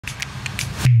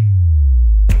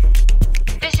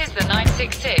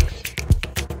966.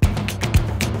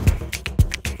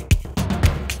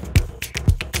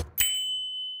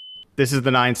 This is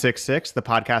the 966, the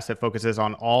podcast that focuses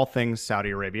on all things Saudi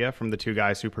Arabia from the two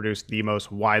guys who produce the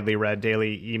most widely read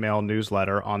daily email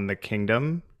newsletter on the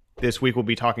kingdom. This week we'll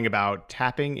be talking about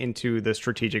tapping into the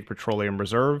strategic petroleum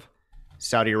reserve,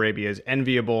 Saudi Arabia's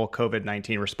enviable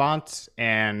COVID-19 response,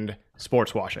 and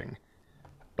sports washing.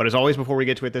 But as always, before we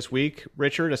get to it this week,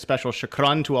 Richard, a special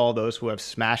shukran to all those who have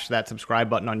smashed that subscribe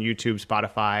button on YouTube,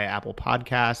 Spotify, Apple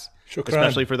Podcasts,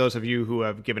 especially for those of you who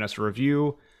have given us a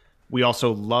review. We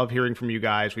also love hearing from you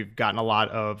guys. We've gotten a lot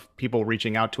of people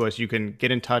reaching out to us. You can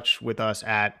get in touch with us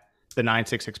at the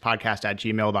 966podcast at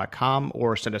gmail.com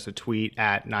or send us a tweet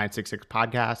at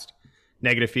 966podcast.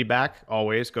 Negative feedback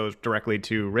always goes directly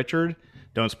to Richard.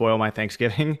 Don't spoil my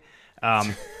Thanksgiving.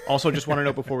 Also, just want to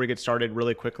note before we get started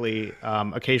really quickly,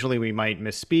 occasionally we might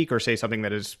misspeak or say something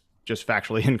that is just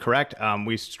factually incorrect.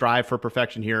 We strive for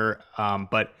perfection here,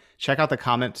 but check out the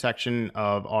comment section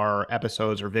of our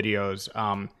episodes or videos.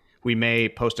 We may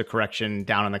post a correction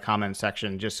down in the comment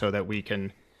section just so that we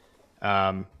can,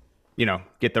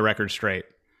 get the record straight.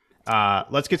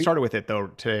 Let's get started with it,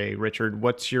 though, today. Richard,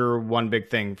 what's your one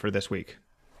big thing for this week?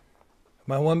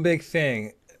 My one big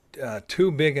thing,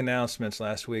 two big announcements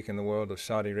last week in the world of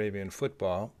Saudi Arabian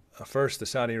football. First, the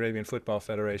Saudi Arabian Football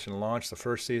Federation launched the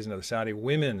first season of the Saudi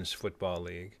Women's Football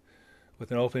League with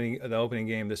the opening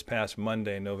game this past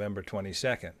Monday, November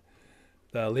 22nd.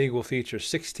 The league will feature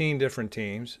 16 different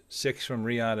teams, 6 from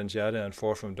Riyadh and Jeddah and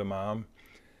 4 from Dammam.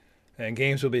 And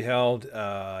games will be held in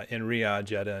Riyadh,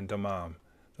 Jeddah, and Dammam.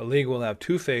 The league will have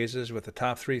 2 phases with the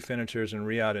top 3 finishers in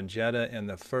Riyadh and Jeddah and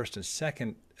the first and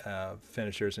second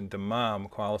finishers in Dammam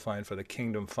qualifying for the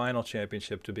Kingdom Final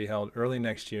Championship to be held early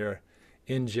next year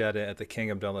in Jeddah at the King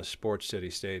Abdullah Sports City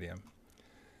Stadium,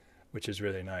 which is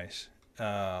really nice.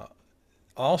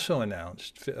 Also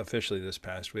announced officially this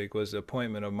past week was the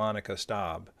appointment of Monika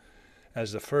Staab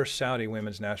as the first Saudi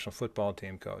women's national football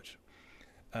team coach.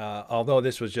 Although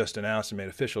this was just announced and made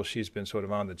official, she's been sort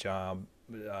of on the job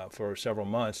for several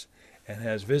months and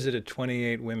has visited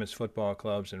 28 women's football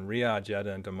clubs in Riyadh,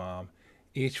 Jeddah, and Dammam,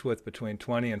 each with between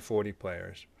 20 and 40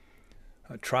 players.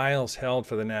 Trials held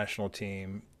for the national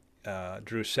team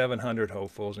drew 700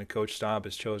 hopefuls, and Coach Staab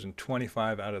has chosen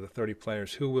 25 out of the 30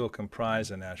 players who will comprise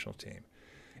the national team.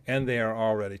 And they are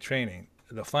already training.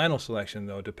 The final selection,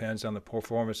 though, depends on the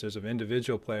performances of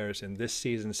individual players in this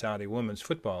season's Saudi Women's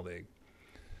Football League.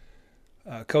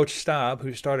 Coach Staab,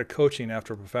 who started coaching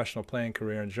after a professional playing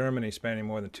career in Germany spanning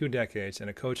more than 2 decades and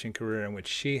a coaching career in which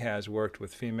she has worked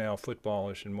with female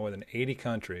footballers in more than 80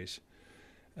 countries,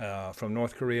 from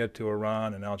North Korea to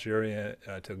Iran and Algeria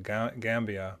to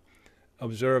Gambia,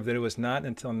 observed that it was not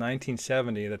until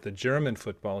 1970 that the German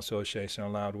Football Association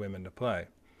allowed women to play.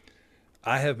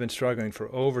 I have been struggling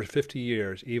for over 50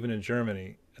 years, even in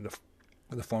Germany,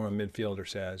 the former midfielder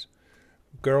says.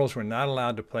 Girls were not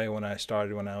allowed to play when I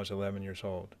started when I was 11 years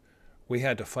old. We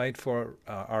had to fight for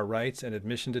our rights and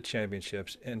admission to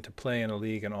championships and to play in a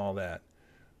league and all that.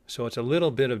 So it's a little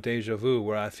bit of deja vu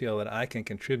where I feel that I can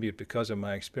contribute because of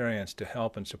my experience to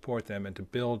help and support them and to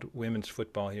build women's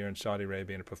football here in Saudi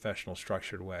Arabia in a professional,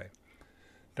 structured way.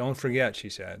 Don't forget, she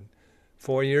said,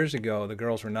 4 years ago, the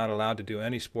girls were not allowed to do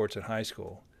any sports at high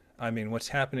school. I mean, what's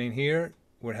happening here,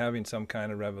 we're having some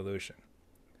kind of revolution.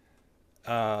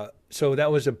 So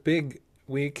that was a big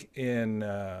week in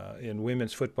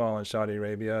women's football in Saudi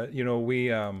Arabia. You know, we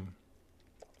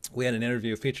had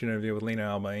a featured interview with Lena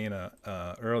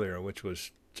Albaina earlier, which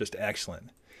was just excellent.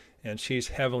 And she's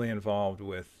heavily involved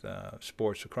with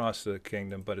sports across the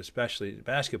kingdom, but especially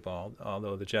basketball,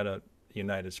 although the Jeddah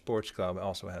United Sports Club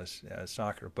also has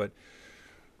soccer. But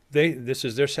this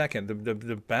is their second,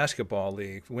 the basketball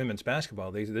league, women's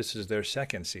basketball league, this is their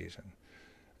second season.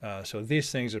 So these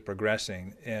things are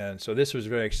progressing, and so this was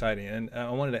very exciting. And I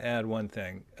wanted to add one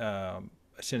thing.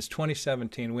 Since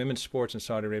 2017, women's sports in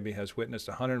Saudi Arabia has witnessed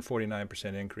a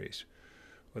 149% increase,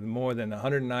 with more than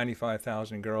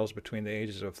 195,000 girls between the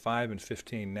ages of 5 and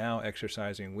 15 now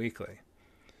exercising weekly.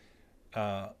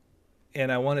 And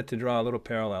I wanted to draw a little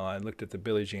parallel. I looked at the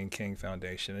Billie Jean King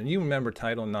Foundation. And you remember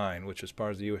Title IX, which was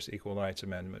part of the U.S. Equal Rights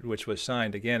Amendment, which was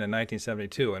signed again in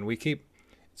 1972. And we keep,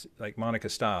 like Monika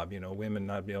Staab, women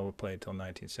not be able to play until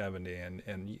 1970.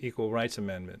 And Equal Rights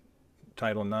Amendment,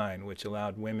 Title IX, which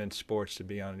allowed women's sports to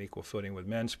be on an equal footing with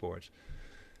men's sports,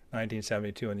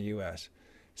 1972 in the U.S.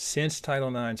 Since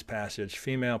Title IX's passage,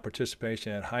 female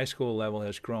participation at high school level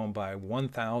has grown by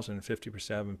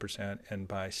 1,057% and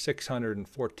by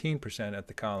 614% at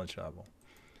the college level.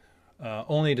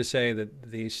 Only to say that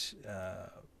these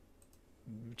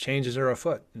changes are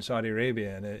afoot in Saudi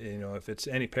Arabia, and if it's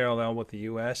any parallel with the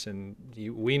U.S., and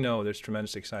we know there's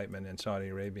tremendous excitement in Saudi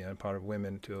Arabia on part of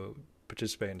women to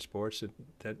participate in sports,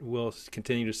 that we'll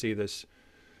continue to see this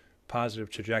positive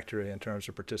trajectory in terms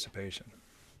of participation.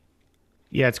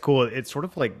 Yeah, it's cool. It's sort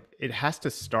of like it has to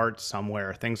start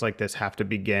somewhere. Things like this have to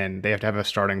begin. They have to have a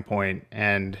starting point.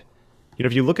 And,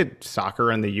 if you look at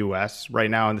soccer in the US right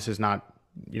now, and this is not,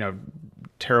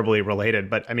 terribly related,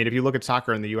 but I mean, if you look at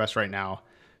soccer in the US right now,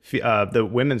 the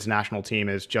women's national team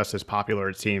is just as popular,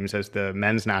 it seems, as the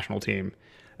men's national team,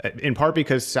 in part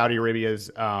because Saudi Arabia's,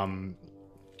 in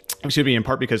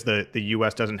part because the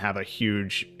U.S. doesn't have a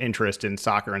huge interest in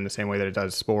soccer in the same way that it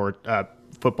does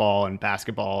football and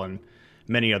basketball and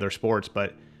many other sports.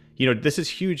 But, this is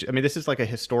huge. I mean, this is like a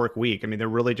historic week. I mean, they're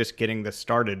really just getting this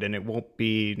started, and it won't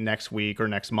be next week or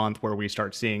next month where we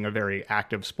start seeing a very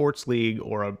active sports league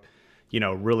or a,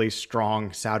 really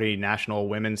strong Saudi national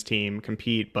women's team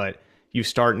compete. But you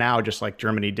start now, just like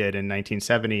Germany did in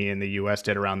 1970 and the U.S.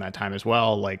 did around that time as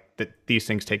well. Like these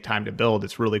things take time to build.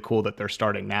 It's really cool that they're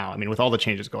starting now. I mean, with all the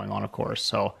changes going on, of course.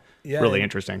 So Yeah, really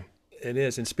interesting. it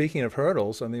is. And speaking of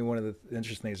hurdles, I mean, one of the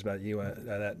interesting things about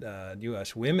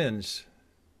U.S. women's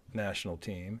national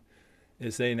team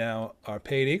is they now are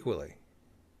paid equally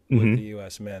with the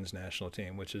U.S. men's national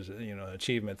team, which is an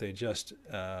achievement they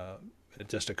it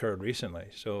just occurred recently.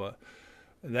 So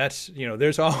that's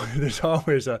there's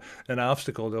always an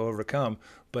obstacle to overcome,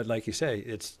 but like you say,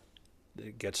 it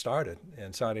gets started.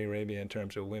 And Saudi Arabia, in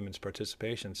terms of women's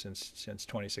participation since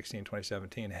 2016,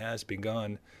 2017, has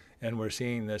begun, and we're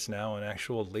seeing this now in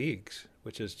actual leagues,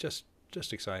 which is just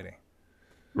exciting.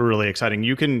 Really exciting.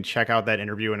 You can check out that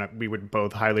interview, and we would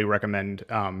both highly recommend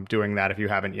doing that if you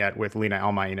haven't yet, with Lena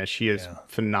Almaina. She is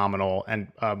phenomenal, and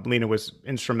Lena was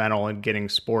instrumental in getting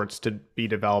sports to be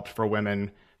developed for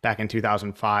women back in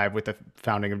 2005 with the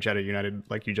founding of Jeddah United,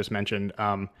 like you just mentioned.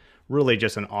 Really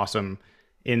just an awesome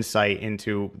insight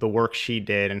into the work she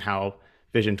did and how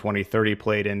Vision 2030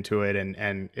 played into it.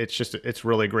 And it's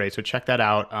really great. So check that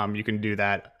out. You can do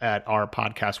that at our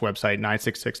podcast website,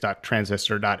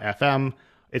 966.transistor.fm.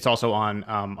 It's also on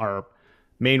our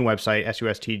main website,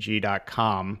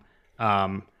 sustg.com.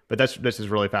 But this is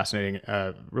really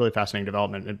fascinating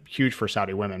development, and huge for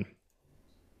Saudi women.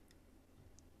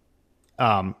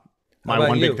 My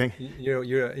one big thing.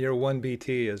 Your one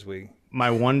BT as we. My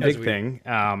one big thing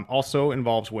also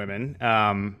involves women.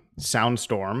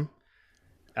 Soundstorm,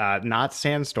 not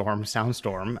Sandstorm.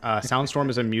 Soundstorm. Soundstorm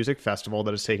is a music festival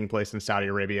that is taking place in Saudi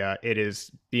Arabia. It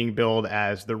is being billed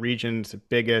as the region's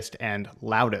biggest and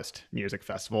loudest music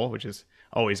festival, which is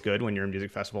always good when your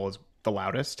music festival is the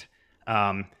loudest.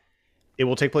 It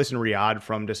will take place in Riyadh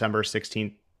from December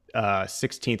 16th to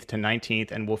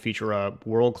 19th, and will feature a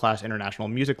world-class international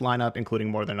music lineup, including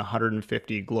more than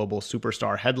 150 global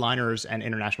superstar headliners and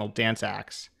international dance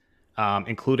acts,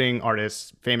 including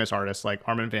famous artists like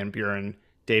Armin van Buuren,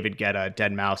 David Guetta,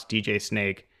 Deadmau5, DJ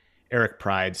Snake, Eric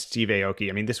Prydz, Steve Aoki.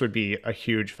 I mean, this would be a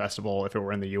huge festival if it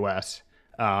were in the U.S.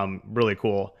 Really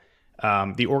cool.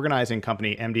 The organizing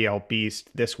company, MDL Beast,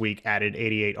 this week added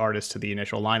 88 artists to the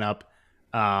initial lineup.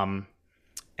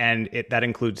 And that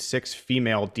includes 6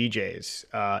 female DJs,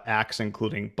 acts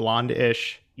including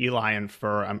Blonde-ish, Eli and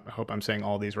Fur. I hope I'm saying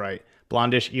all these right.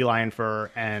 Blonde-ish, Eli and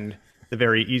Fur, and the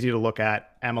very easy to look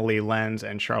at Emily Lenz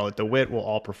and Charlotte DeWitt will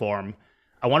all perform.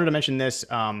 I wanted to mention this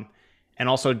and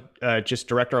also just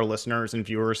direct our listeners and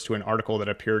viewers to an article that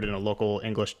appeared in a local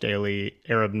English daily,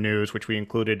 Arab News, which we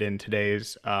included in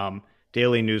today's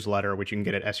daily newsletter, which you can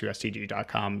get at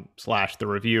sustg.com/the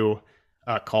review.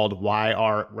 Called "Why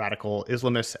Are Radical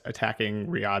Islamists Attacking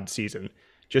Riyadh Season?"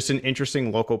 Just an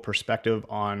interesting local perspective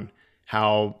on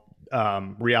how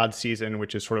Riyadh season,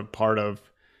 which is sort of part of,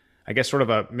 I guess, sort of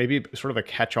a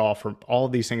catch-all for all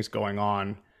of these things going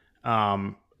on.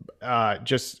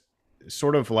 Just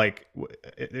sort of like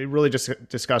it really just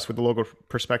discussed with the local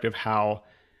perspective how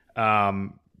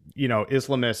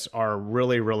Islamists are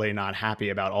really, really not happy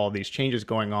about all of these changes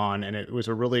going on, and it was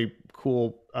a really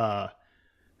cool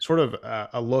sort of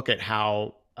a look at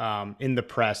how in the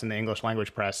press, in the English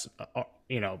language press,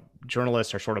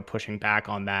 journalists are sort of pushing back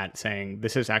on that, saying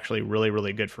this is actually really,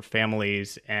 really good for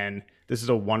families, and this is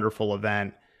a wonderful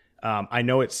event. I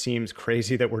know it seems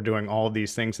crazy that we're doing all of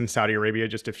these things in Saudi Arabia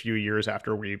just a few years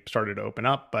after we started to open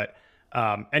up, but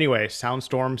anyway,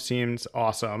 Soundstorm seems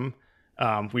awesome.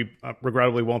 We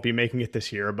regrettably won't be making it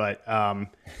this year, but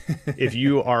if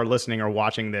you are listening or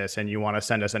watching this and you want to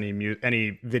send us any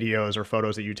videos or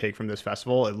photos that you take from this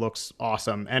festival, it looks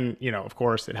awesome. And, of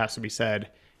course, it has to be said,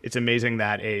 it's amazing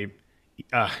that a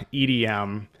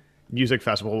EDM, music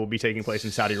festival will be taking place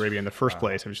in Saudi Arabia in the first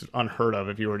place, which is unheard of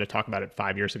if you were to talk about it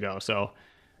 5 years ago. So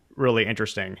really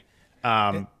interesting.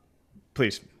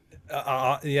 Please.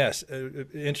 Yes,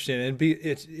 interesting. And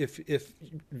if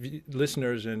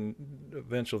listeners and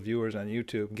eventual viewers on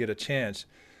YouTube get a chance,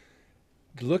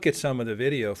 look at some of the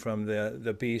video from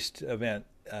the Beast event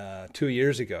 2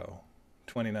 years ago,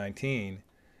 2019,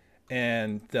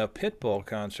 and the Pitbull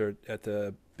concert at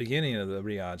the beginning of the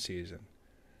Riyadh season.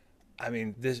 I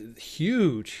mean, this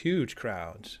huge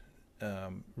crowds,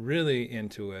 really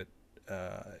into it.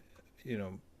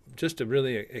 Just a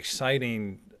really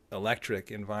exciting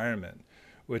electric environment,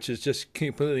 which is just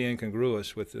completely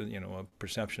incongruous with a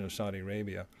perception of Saudi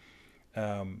Arabia.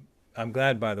 I'm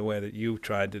glad, by the way, that you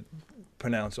tried to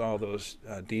pronounce all those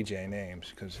DJ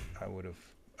names, because I would have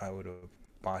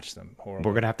botched them horribly.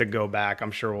 We're gonna have to go back.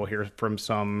 I'm sure we'll hear from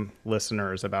some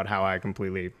listeners about how I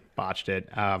completely botched it.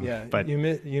 But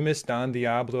you missed Don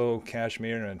Diablo,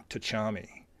 Kashmir, and Tachami.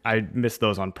 I missed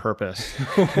those on purpose.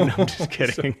 No, I'm just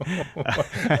kidding.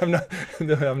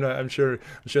 I'm sure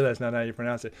that's not how you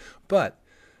pronounce it. But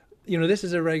this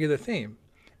is a regular theme,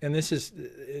 and this is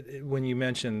when you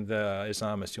mentioned the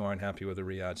Islamists who aren't happy with the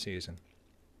Riyadh season,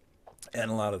 and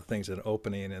a lot of the things that are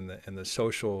opening and the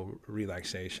social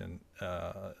relaxation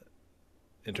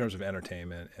in terms of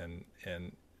entertainment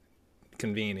and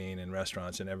convening and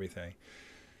restaurants and everything.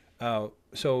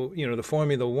 So the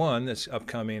Formula One that's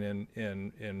upcoming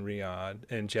in Riyadh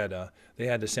and Jeddah, they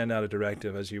had to send out a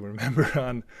directive, as you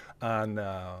remember, on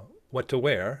what to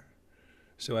wear.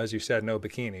 So as you said, no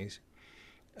bikinis.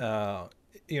 The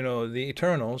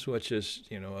Eternals, which is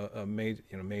a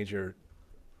major,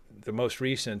 the most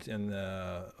recent in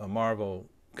the Marvel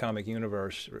comic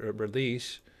universe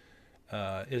release,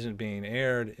 isn't being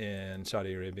aired in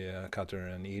Saudi Arabia,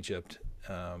 Qatar, and Egypt.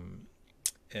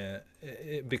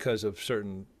 Because of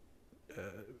certain,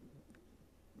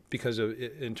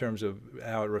 in terms of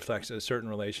how it reflects a certain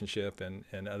relationship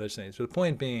and other things. So the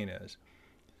point being is,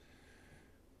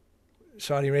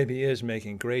 Saudi Arabia is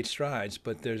making great strides,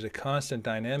 but there's a constant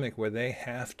dynamic where they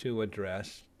have to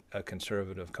address a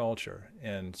conservative culture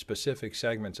and specific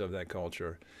segments of that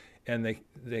culture, and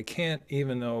they can't,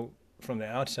 even though from the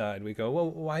outside we go, well,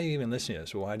 why are you even listening to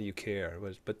this? Well, why do you care?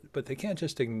 But they can't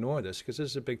just ignore this, because this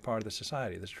is a big part of the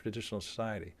society, this traditional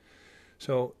society.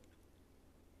 So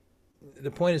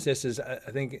the point is this: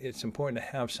 I think it's important to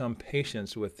have some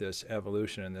patience with this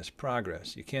evolution and this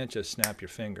progress. You can't just snap your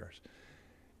fingers.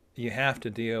 You have to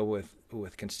deal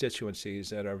with constituencies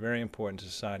that are very important to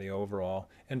society overall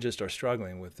and just are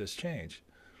struggling with this change.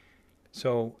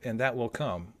 So, and that will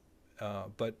come.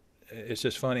 But it's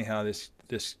just funny how this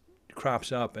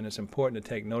crops up, and it's important to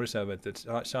take notice of it,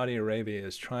 that Saudi Arabia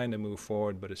is trying to move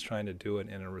forward, but it's trying to do it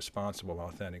in a responsible,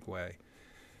 authentic way.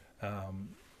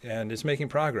 And it's making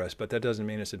progress, but that doesn't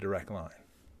mean it's a direct line.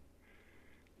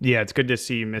 Yeah, it's good to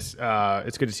see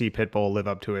Pitbull live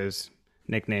up to his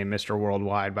nickname, Mr.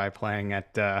 Worldwide, by playing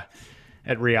at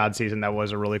Riyadh season. That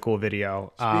was a really cool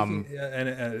video. And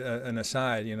an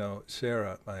aside,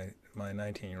 Sarah, my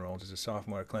 19-year-old, is a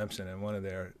sophomore at Clemson,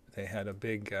 and they had a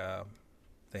big,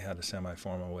 they had a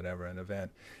semi-formal, whatever, an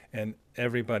event, and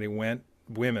everybody went,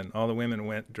 all the women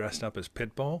went dressed up as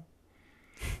Pitbull,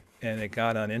 and it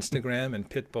got on Instagram, and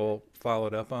Pitbull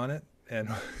followed up on it, and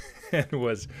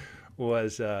was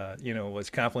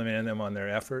complimenting them on their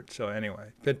effort. So anyway,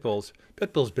 Pitbull's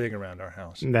big around our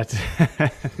house. That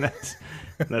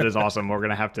is awesome. We're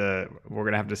gonna have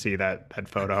to see that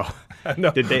photo.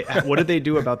 No. What did they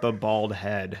do about the bald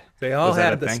head? They all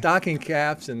had the stocking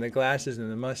caps and the glasses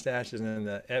and the mustaches and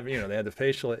they had the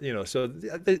facial. So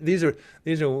these are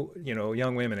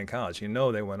young women in college. They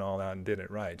went all out and did it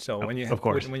right. So when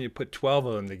you put 12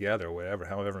 of them together,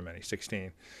 however many,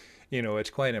 16. It's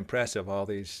quite impressive, all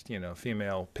these,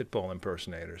 female Pitbull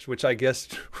impersonators, which I guess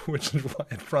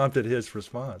prompted his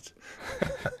response.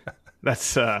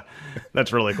 That's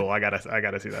really cool. I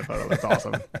gotta see that photo. That's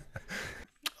awesome.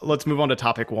 Let's move on to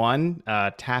topic one,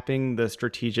 tapping the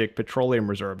strategic petroleum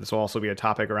reserve. This will also be a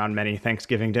topic around many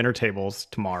Thanksgiving dinner tables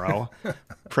tomorrow.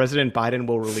 President Biden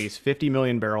will release 50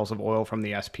 million barrels of oil from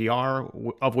the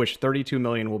SPR, of which 32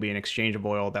 million will be an exchange of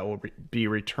oil that will be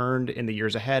returned in the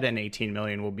years ahead, and 18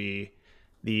 million will be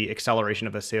the acceleration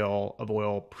of a sale of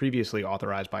oil previously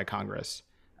authorized by Congress.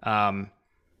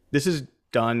 This is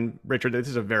done, Richard, this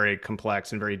is a very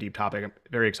complex and very deep topic. I'm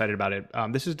very excited about it.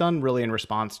 This is done really in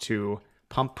response to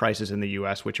pump prices in the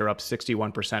U.S., which are up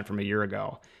 61% from a year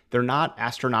ago. They're not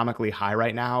astronomically high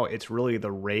right now. It's really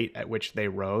the rate at which they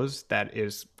rose that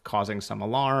is causing some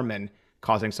alarm and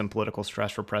causing some political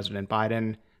stress for President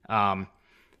Biden.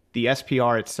 The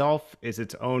SPR itself is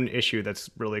its own issue that's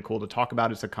really cool to talk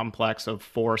about. It's a complex of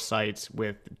 4 sites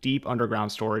with deep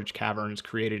underground storage caverns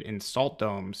created in salt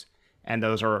domes, and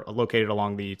those are located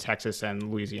along the Texas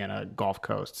and Louisiana Gulf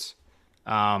coasts.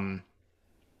 Um,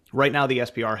 right now, the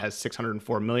SPR has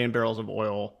 604 million barrels of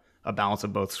oil, a balance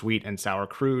of both sweet and sour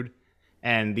crude.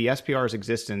 And the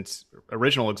SPR's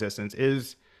original existence,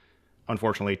 is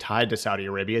unfortunately tied to Saudi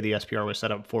Arabia. The SPR was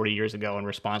set up 40 years ago in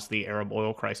response to the Arab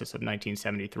oil crisis of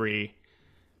 1973.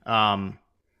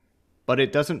 But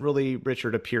it doesn't really,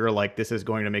 Richard, appear like this is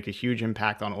going to make a huge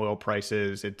impact on oil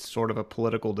prices. It's sort of a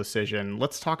political decision.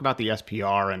 Let's talk about the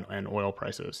SPR and oil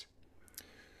prices.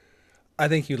 I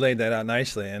think you laid that out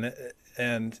nicely,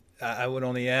 and I would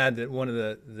only add that one of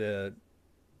the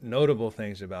notable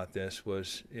things about this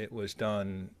was it was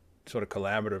done sort of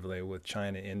collaboratively with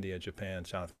China, India, Japan,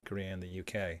 South Korea, and the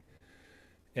UK.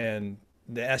 And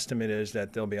the estimate is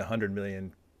that there'll be 100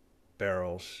 million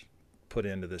barrels put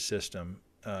into the system.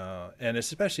 And it's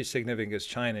especially significant because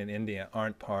China and India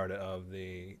aren't part of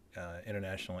the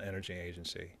International Energy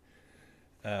Agency.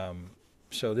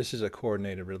 So this is a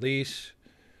coordinated release.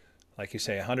 Like you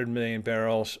say, 100 million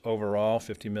barrels overall,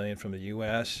 50 million from the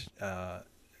U.S.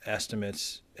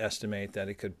 Estimates estimate that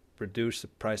it could reduce the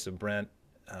price of Brent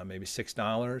maybe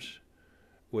 $6,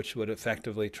 which would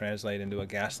effectively translate into a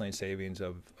gasoline savings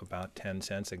of about 10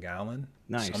 cents a gallon.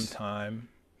 Nice. Sometime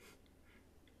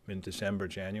in December,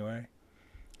 January.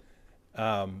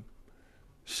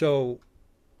 So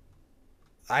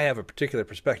I have a particular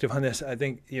perspective on this. I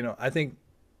think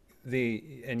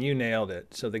and you nailed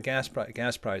it. So the gas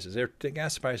prices, the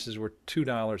gas prices were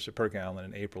 $2 per gallon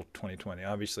in April 2020.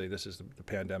 Obviously, this is the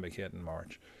pandemic hit in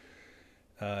March.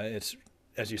 It's,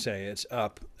 as you say, it's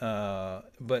up.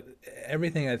 But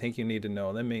everything I think you need to know.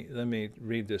 Let me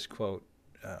read this quote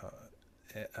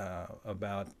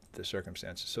about the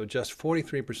circumstances. So just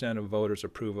 43% of voters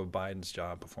approve of Biden's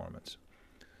job performance,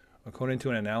 according to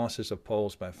an analysis of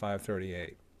polls by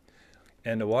 538.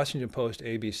 And the Washington Post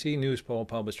ABC News poll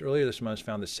published earlier this month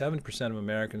found that 7% of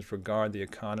Americans regard the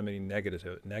economy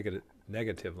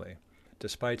negatively,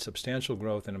 despite substantial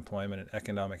growth in employment and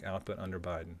economic output under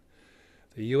Biden.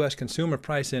 The U.S. Consumer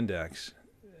Price Index,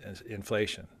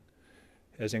 inflation,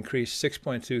 has increased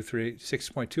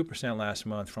 6.2% last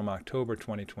month from October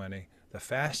 2020, the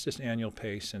fastest annual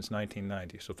pace since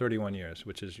 1990, so 31 years,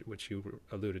 which you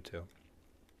alluded to.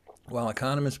 While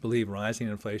economists believe rising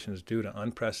inflation is due to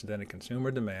unprecedented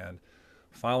consumer demand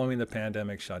following the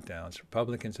pandemic shutdowns,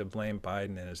 Republicans have blamed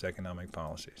Biden and his economic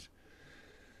policies.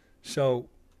 So,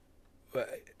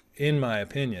 in my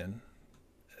opinion,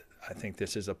 I think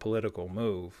this is a political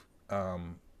move.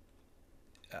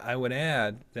 I would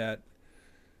add that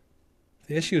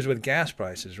the issues with gas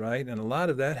prices, right? And a lot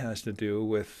of that has to do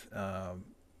with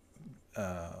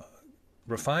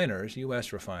refiners,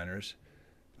 U.S. refiners,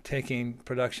 taking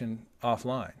production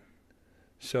offline.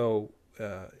 So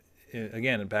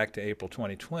again, back to April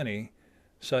 2020,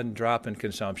 sudden drop in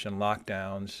consumption,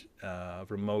 lockdowns,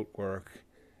 remote work,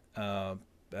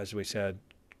 as we said,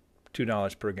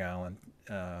 $2 per gallon.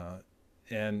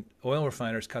 And oil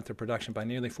refiners cut their production by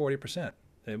nearly 40%.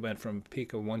 They went from a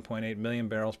peak of 1.8 million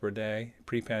barrels per day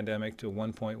pre-pandemic to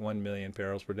 1.1 million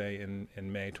barrels per day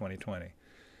in May 2020.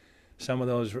 Some of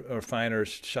those refiners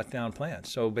shut down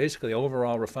plants. So basically,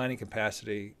 overall refining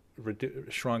capacity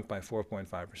shrunk by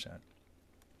 4.5%.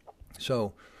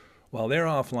 So while they're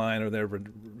offline or they're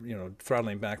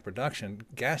throttling back production,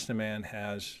 gas demand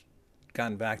has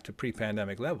gotten back to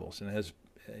pre-pandemic levels and has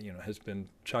been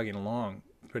chugging along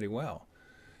pretty well.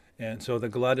 And so the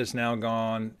glut is now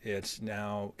gone. It's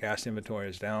now gas inventory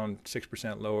is down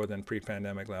 6% lower than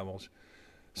pre-pandemic levels.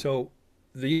 So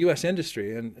the U.S.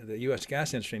 industry and the U.S.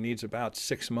 gas industry needs about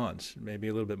 6 months, maybe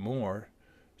a little bit more,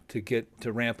 to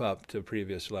ramp up to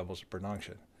previous levels of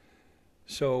production.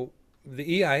 So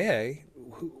the EIA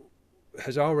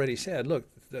has already said, look,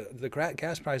 the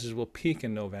gas prices will peak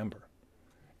in November,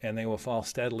 and they will fall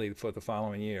steadily for the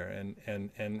following year.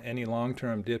 And any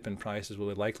long-term dip in prices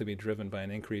will likely be driven by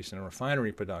an increase in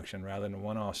refinery production rather than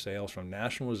one-off sales from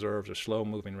national reserves or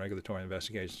slow-moving regulatory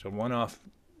investigations. So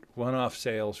one-off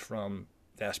sales from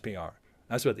the SPR.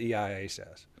 That's what the EIA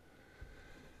says.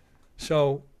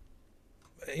 So,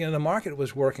 the market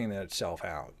was working itself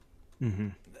out. Mm-hmm.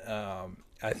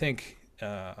 I think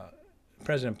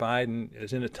President Biden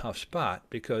is in a tough spot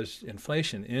because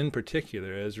inflation, in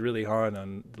particular, is really hard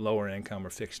on lower income or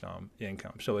fixed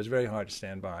income. So it's very hard to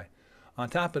stand by. On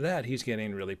top of that, he's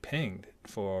getting really pinged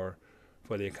for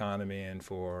the economy and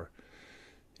for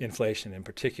inflation in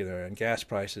particular, and gas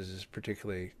prices is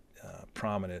particularly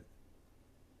prominent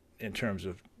in terms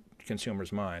of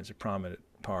consumers' minds, a prominent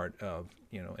part of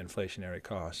inflationary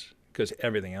costs, because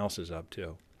everything else is up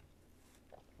too.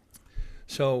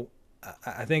 So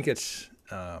I think I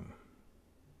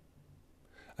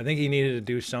think he needed to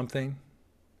do something.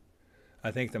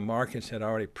 I think the markets had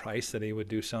already priced that he would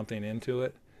do something into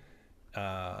it.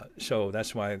 So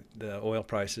that's why the oil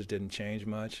prices didn't change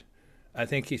much. I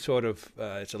think he sort of,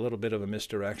 it's a little bit of a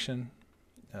misdirection,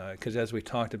 because as we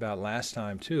talked about last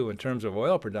time too, in terms of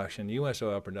oil production, U.S.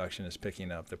 oil production is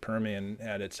picking up. The Permian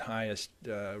had its highest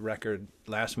record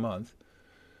last month,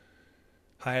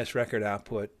 highest record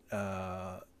output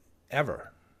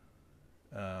ever.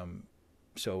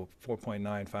 So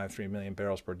 4.953 million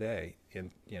barrels per day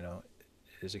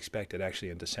is expected actually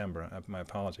in December. My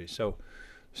apologies.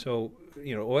 So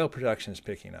oil production is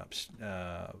picking up.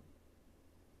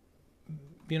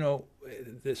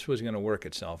 This was going to work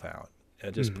itself out.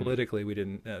 Just politically, we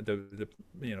didn't.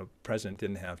 The president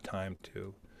didn't have time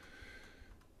to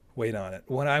wait on it.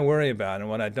 What I worry about and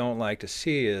what I don't like to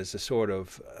see is the sort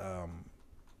of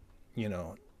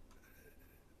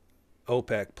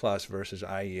OPEC plus versus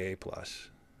IEA plus.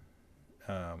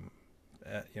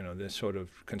 This sort of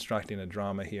constructing a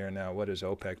drama here now. What is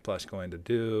OPEC plus going to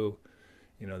do?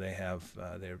 They have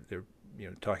they're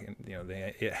talking.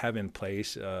 They have in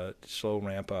place slow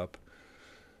ramp up.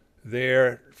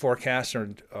 Their forecasts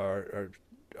are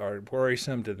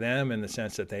worrisome to them in the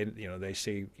sense that they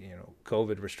see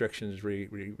COVID restrictions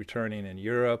returning in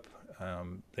Europe.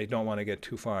 They don't want to get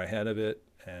too far ahead of it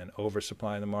and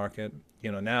oversupply the market.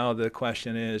 Now the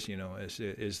question is,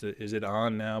 is it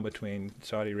on now between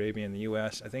Saudi Arabia and the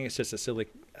U.S.? I think it's just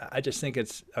I just think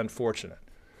it's unfortunate.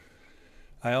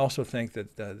 I also think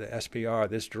that the SPR,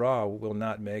 this draw, will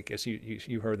not make, as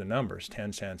you heard the numbers,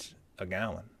 10 cents a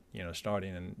gallon,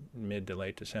 starting in mid to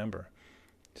late December.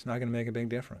 It's not going to make a big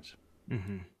difference.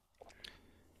 Mm-hmm.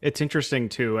 It's interesting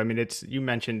too. I mean, you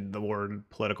mentioned the word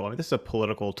political. I mean, this is a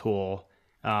political tool.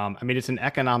 It's an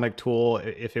economic tool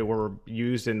if it were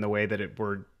used in the way that it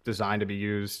were designed to be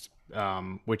used,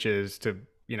 which is to,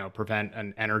 prevent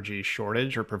an energy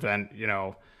shortage or prevent,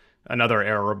 another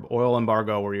Arab oil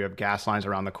embargo where you have gas lines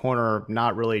around the corner,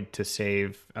 not really to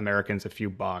save Americans a few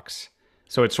bucks.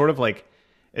 So it's sort of like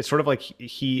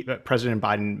President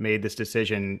Biden made this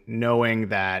decision knowing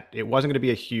that it wasn't going to be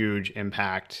a huge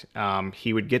impact.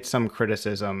 He would get some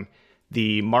criticism.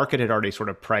 The market had already sort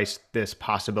of priced this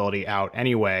possibility out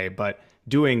anyway, but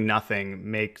doing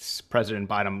nothing makes President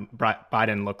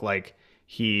Biden look like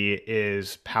he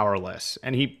is powerless.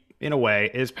 And he, in a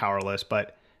way, is powerless,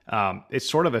 but it's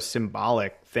sort of a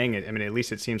symbolic thing. I mean, at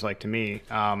least it seems like to me.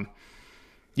 But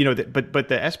the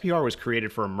SPR was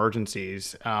created for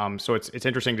emergencies, so it's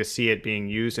interesting to see it being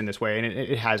used in this way, and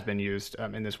it has been used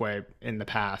in this way in the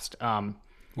past.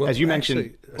 As you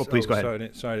mentioned, please go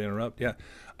ahead. Sorry to interrupt. Yeah,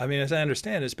 I mean, as I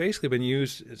understand, it's basically been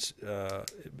used.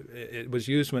 It was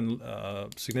used when a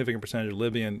significant percentage of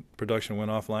Libyan production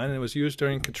went offline, and it was used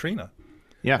during Katrina.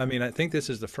 Yeah, I mean, I think this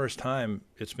is the first time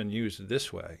it's been used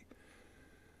this way.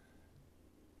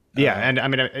 Yeah, and I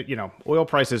mean, oil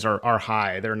prices are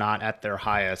high. They're not at their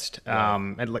highest.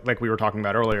 Right. And like we were talking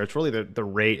about earlier, it's really the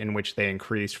rate in which they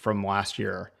increased from last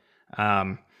year.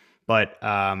 But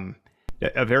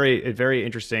a very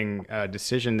interesting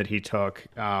decision that he took.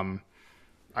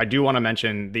 I do want to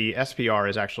mention the SPR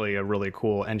is actually a really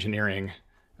cool engineering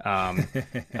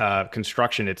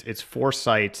construction. It's 4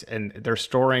 sites, and they're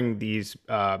storing these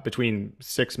between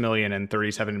 6 million and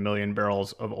 37 million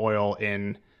barrels of oil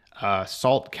in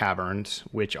salt caverns,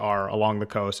 which are along the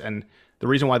coast. And the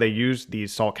reason why they use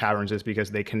these salt caverns is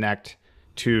because they connect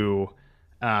to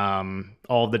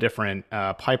all the different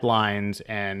pipelines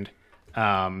and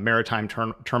maritime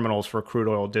terminals for crude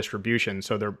oil distribution.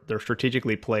 So they're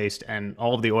strategically placed, and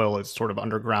all of the oil is sort of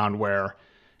underground where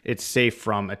it's safe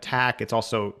from attack. It's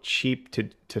also cheap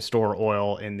to store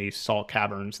oil in these salt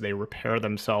caverns. They repair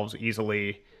themselves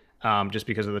easily just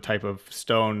because of the type of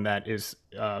stone that is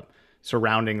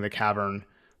surrounding the cavern.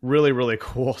 Really, really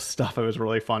cool stuff. It was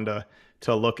really fun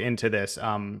to look into this.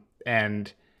 But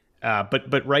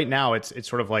right now it's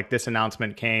sort of like this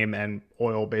announcement came and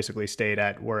oil basically stayed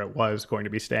at where it was going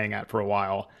to be staying at for a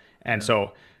while. And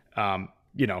so,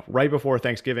 right before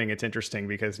Thanksgiving, it's interesting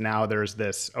because now there's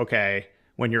this, okay,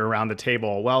 when you're around the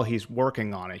table, well, he's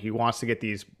working on it. He wants to get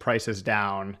these prices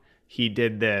down. He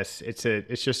did this.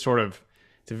 It's just sort of,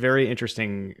 it's a very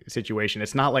interesting situation.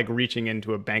 It's not like reaching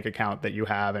into a bank account that you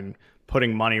have and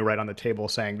putting money right on the table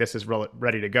saying this is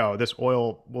ready to go. This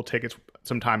oil will take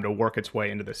some time to work its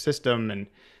way into the system. And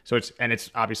so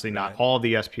it's obviously not all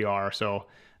the SPR. So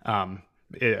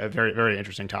a very, very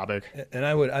interesting topic. And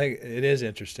it is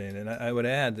interesting. And I would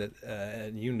add that,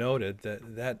 and you noted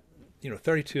that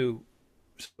 32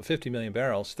 50 million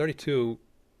barrels, 32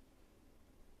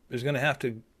 is going to have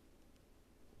to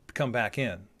come back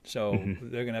in. So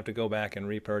they're going to have to go back and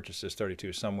repurchase this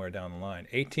 32 somewhere down the line.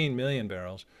 18 million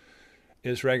barrels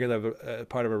is regular,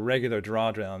 part of a regular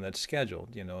drawdown that's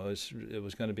scheduled. You know, it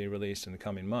was going to be released in the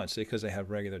coming months because they have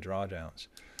regular drawdowns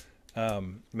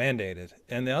mandated.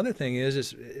 And the other thing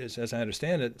is as I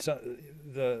understand it,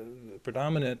 the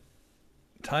predominant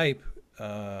type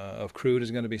of crude is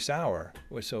going to be sour,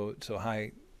 so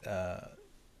high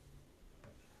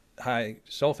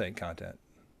sulfate content,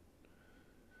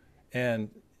 and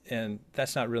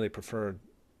that's not really preferred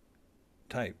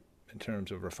type in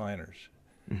terms of refiners.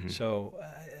 So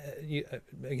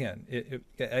again, it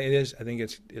is. I think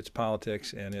it's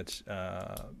politics, and it's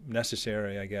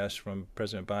necessary, I guess, from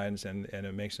President Biden's, and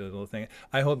it makes it a little thing.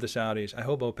 I hope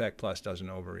OPEC Plus doesn't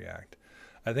overreact.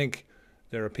 I think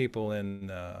there are people in,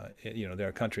 there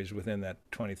are countries within that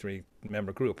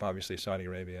 23-member group, obviously Saudi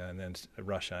Arabia, and then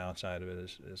Russia outside of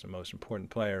it is the most important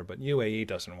player. But UAE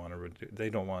doesn't want to. They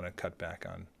don't want to cut back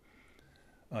on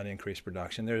increased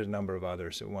production. There's a number of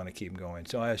others that want to keep going.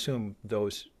 So I assume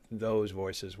those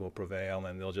voices will prevail,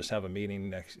 and they'll just have a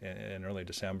meeting in early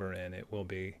December, and it will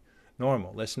be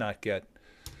normal. Let's not get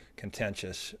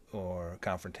contentious or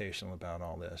confrontational about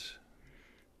all this.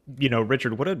 You know,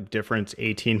 Richard, what a difference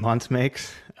 18 months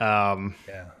makes.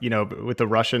 You know, with the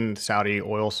Russian-Saudi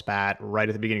oil spat right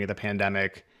at the beginning of the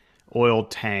pandemic, oil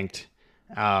tanked.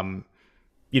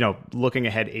 You know, looking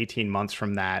ahead 18 months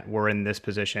from that, we're in this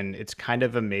position. It's kind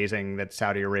of amazing that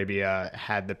Saudi Arabia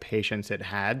had the patience it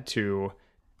had to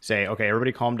say, okay,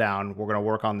 everybody calm down. We're going to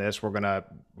work on this. We're going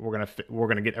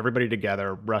to get everybody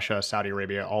together, Russia, Saudi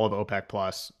Arabia, all of OPEC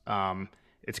plus.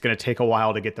 It's going to take a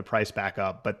while to get the price back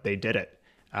up, but they did it.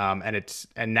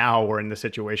 And now we're in the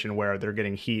situation where they're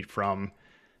getting heat from,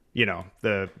 you know,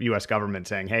 the U.S. government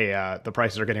saying, hey, the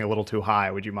prices are getting a little too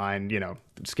high. Would you mind, you know,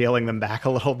 scaling them back a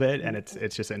little bit? And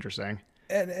it's just interesting.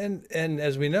 And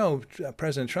as we know,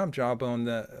 President Trump jawboned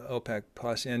the OPEC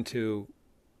plus into,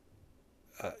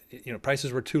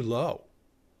 prices were too low.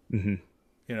 You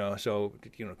know, so,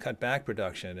 cut back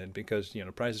production, and because,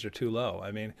 prices are too low.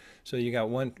 I mean, so you got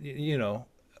one,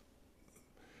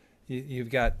 you've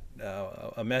got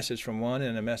a message from one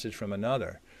and a message from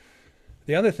another.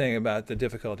 The other thing about the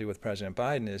difficulty with President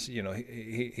Biden is,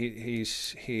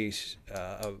 he's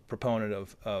a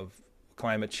proponent of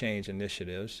climate change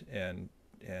initiatives, and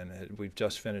we've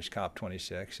just finished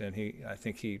COP26, and I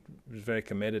think he was very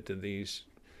committed to these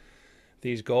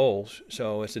goals.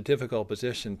 So it's a difficult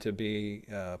position to be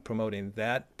promoting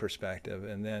that perspective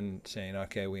and then saying,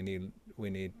 okay, we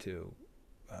need to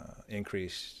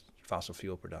increase fossil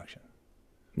fuel production.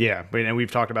 Yeah, and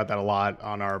we've talked about that a lot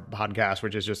on our podcast,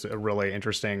 which is just a really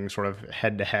interesting sort of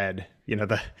head-to-head. You know,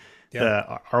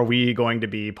 are we going to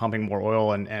be pumping more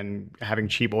oil and having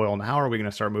cheap oil now, or are we going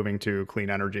to start moving to clean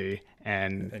energy?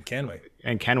 And can we?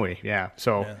 And can we? Yeah.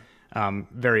 So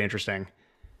very interesting.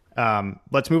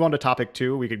 Let's move on to topic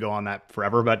 2. We could go on that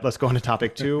forever, but let's go on to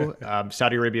topic 2,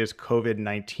 Saudi Arabia's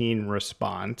COVID-19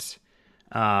 response.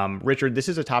 Richard, this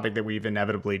is a topic that we've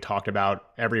inevitably talked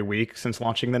about every week since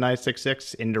launching the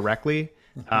 966 indirectly.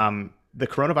 The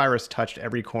coronavirus touched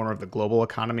every corner of the global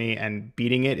economy, and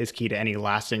beating it is key to any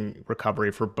lasting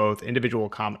recovery for both individual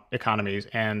economies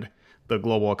and the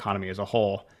global economy as a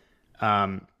whole.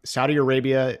 Saudi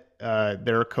Arabia,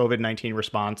 their COVID-19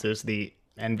 response is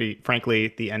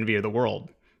frankly, the envy of the world.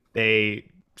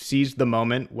 They seized the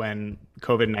moment when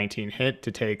COVID-19 hit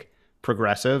to take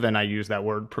progressive, and I use that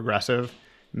word progressive,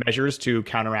 measures to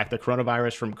counteract the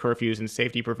coronavirus, from curfews and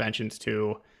safety preventions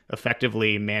to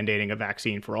effectively mandating a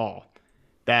vaccine for all.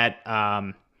 That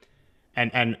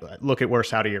and look at where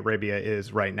Saudi Arabia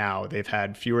is right now. They've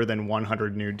had fewer than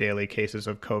 100 new daily cases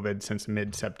of COVID since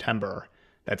mid-September.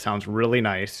 That sounds really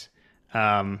nice.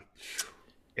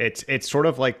 It's sort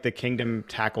of like the kingdom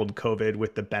tackled COVID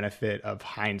with the benefit of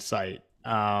hindsight.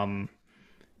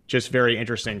 Just very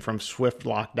interesting, from swift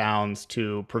lockdowns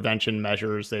to prevention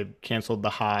measures. They've canceled the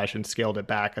Hajj and scaled it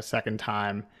back a second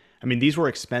time. I mean, these were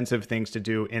expensive things to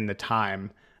do in the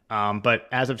time. But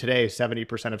as of today,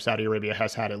 70% of Saudi Arabia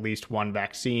has had at least one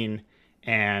vaccine,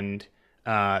 and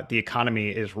the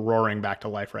economy is roaring back to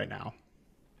life right now.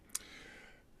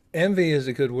 Envy is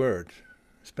a good word,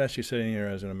 especially sitting here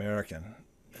as an American.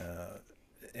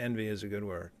 Envy is a good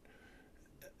word.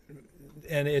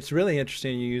 And it's really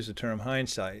interesting you use the term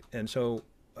hindsight. And so,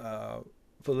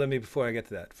 before I get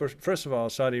to that, first of all,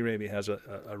 Saudi Arabia has a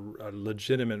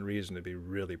legitimate reason to be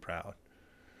really proud.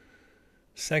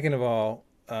 Second of all,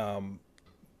 the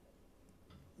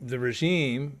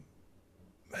regime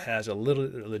has a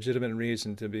legitimate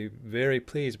reason to be very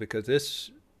pleased, because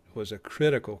this was a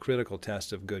critical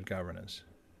test of good governance.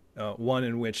 One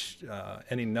in which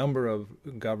any number of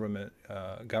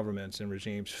governments and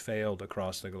regimes failed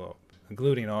across the globe,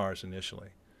 including ours initially.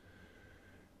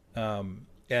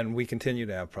 And we continue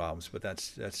to have problems, but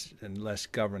that's less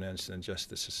governance than just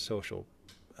the social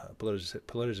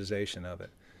politicization of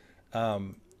it.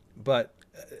 But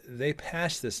they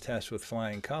passed this test with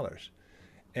flying colors.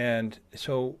 And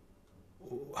so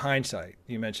hindsight,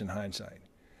 you mentioned hindsight.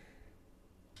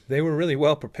 They were really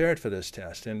well prepared for this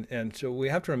test. And so we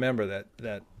have to remember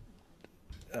that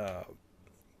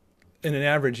in an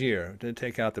average year, to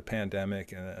take out the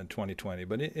pandemic in 2020,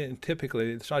 but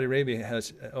typically Saudi Arabia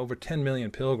has over 10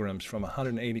 million pilgrims from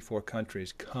 184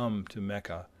 countries come to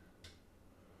Mecca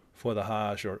for the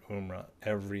Hajj or Umrah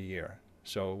every year.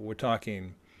 So we're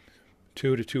talking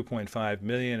 2 to 2.5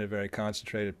 million, a very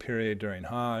concentrated period during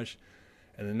Hajj,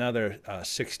 and another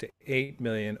 6 to 8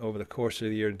 million over the course of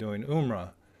the year doing Umrah.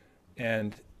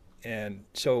 And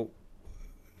so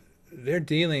they're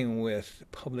dealing with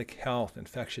public health,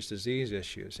 infectious disease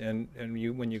issues. And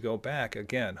when you go back,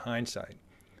 again, hindsight,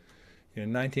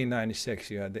 in 1996,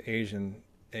 you had the Asian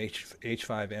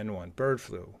H5N1 bird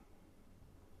flu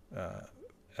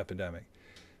epidemic.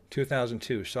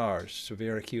 2002, SARS,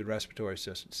 severe acute respiratory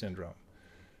syndrome.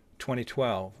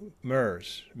 2012,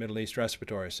 MERS, Middle East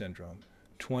respiratory syndrome.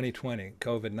 2020,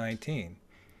 COVID-19.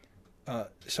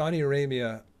 Saudi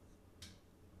Arabia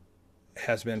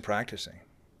has been practicing,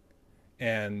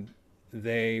 and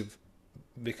they've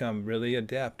become really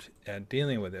adept at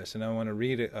dealing with this. And I want to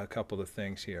read a couple of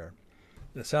things here.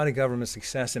 The Saudi government's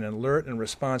success in alert and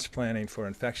response planning for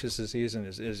infectious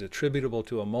diseases is attributable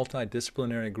to a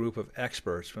multidisciplinary group of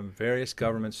experts from various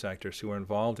government sectors who are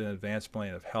involved in advanced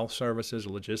planning of health services,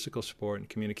 logistical support, and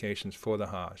communications for the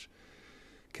Hajj.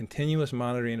 Continuous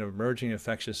monitoring of emerging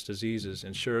infectious diseases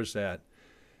ensures that,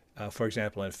 for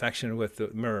example, infection with the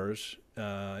MERS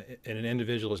in an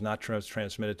individual is not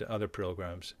transmitted to other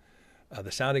pilgrims.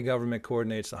 The Saudi government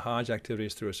coordinates the Hajj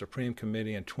activities through a Supreme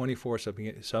Committee and 24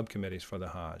 subcommittees for the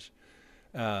Hajj.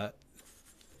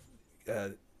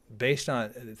 Based on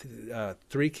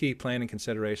three key planning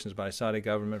considerations by Saudi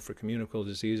government for communicable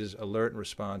diseases, alert and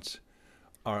response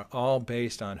are all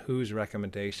based on WHO's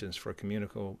recommendations for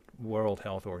World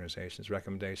Health Organization's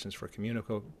recommendations for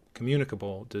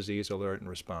communicable disease alert and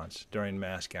response during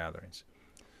mass gatherings.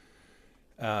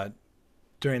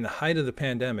 During the height of the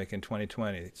pandemic in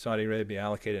 2020, Saudi Arabia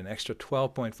allocated an extra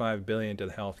 $12.5 billion to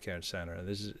the healthcare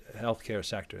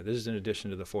sector. This is in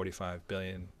addition to the $45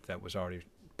 billion that was already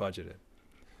budgeted.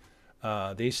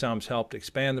 These sums helped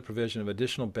expand the provision of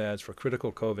additional beds for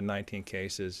critical COVID-19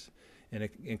 cases,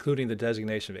 including the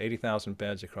designation of 80,000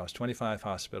 beds across 25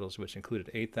 hospitals, which included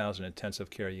 8,000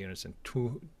 intensive care units and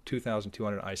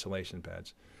 2,200 isolation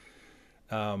beds.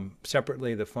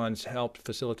 Separately, the funds helped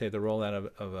facilitate the rollout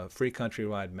of a free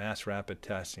countrywide mass rapid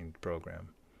testing program.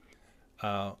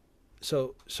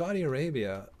 So Saudi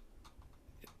Arabia,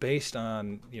 based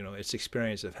on its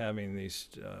experience of having these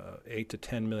 8 to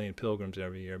 10 million pilgrims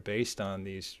every year, based on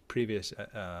these previous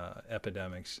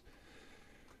epidemics,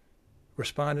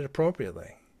 responded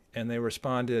appropriately, and they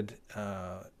responded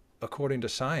according to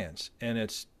science. And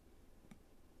it's,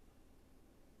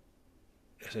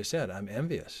 as I said, I'm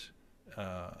envious.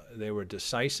 They were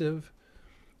decisive,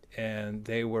 and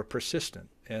they were persistent,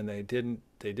 and they didn't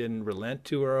relent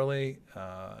too early.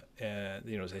 And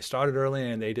they started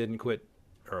early, and they didn't quit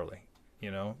early.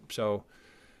 So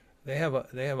they have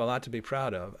a lot to be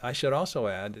proud of. I should also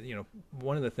add,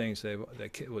 one of the things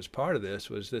that was part of this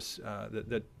was this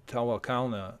the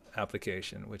Tawakalna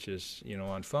application, which is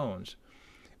on phones,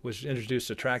 was introduced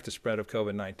to track the spread of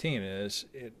COVID-19.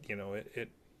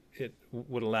 It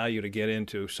would allow you to get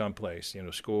into some place,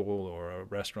 school or a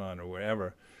restaurant or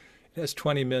wherever. It has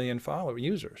 20 million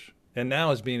users, and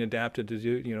now is being adapted to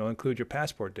do, include your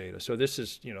passport data. So this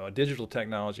is, a digital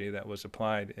technology that was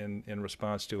applied in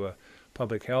response to a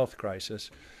public health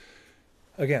crisis.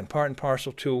 Again, part and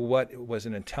parcel to what was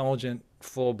an intelligent,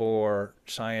 full-bore,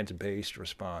 science-based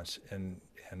response, and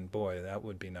boy, that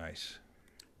would be nice.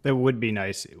 That would be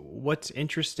nice. What's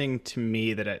interesting to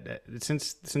me that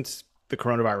since the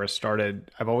coronavirus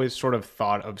started, I've always sort of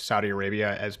thought of Saudi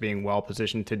Arabia as being well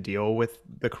positioned to deal with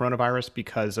the coronavirus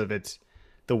because of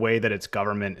the way that its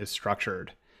government is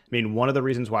structured. I mean, one of the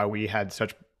reasons why we had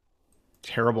such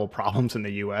terrible problems in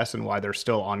the US and why they're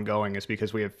still ongoing is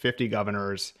because we have 50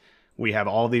 governors, we have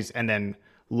all these, and then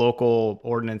local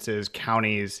ordinances,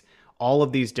 counties, all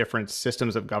of these different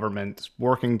systems of government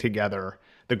working together.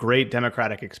 The great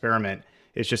democratic experiment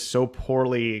is just so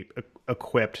poorly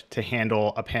equipped to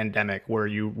handle a pandemic where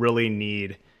you really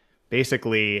need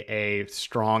basically a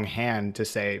strong hand to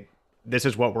say, this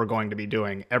is what we're going to be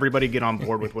doing. Everybody get on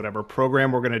board with whatever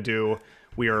program we're going to do.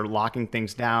 We are locking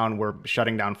things down. We're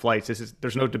shutting down flights.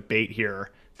 There's no debate here.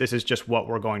 This is just what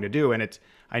we're going to do. And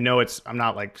I'm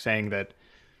not like saying that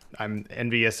I'm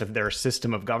envious of their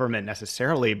system of government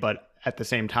necessarily, but at the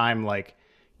same time, like,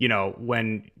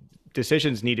 when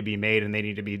decisions need to be made and they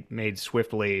need to be made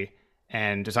swiftly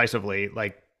and decisively,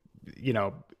 like,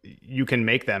 you can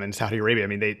make them in Saudi Arabia. I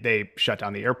mean, they shut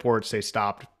down the airports, they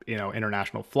stopped,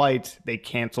 international flights, they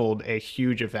canceled a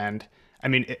huge event. I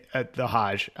mean, at the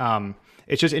Hajj.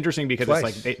 It's just interesting because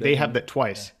Twice. It's like they have that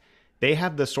twice. Yeah. They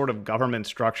have the sort of government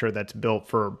structure that's built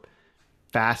for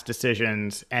fast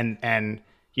decisions, and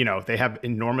they have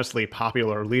enormously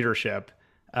popular leadership,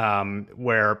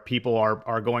 where people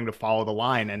are going to follow the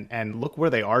line, and look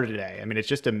where they are today. I mean, it's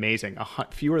just amazing.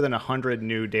 Fewer than 100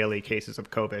 new daily cases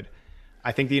of COVID.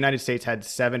 I think the United States had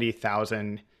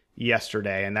 70,000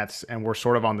 yesterday, and we're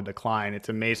sort of on the decline. It's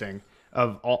amazing.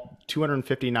 Of all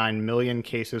 259 million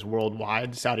cases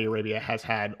worldwide, Saudi Arabia has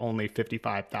had only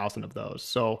 55,000 of those.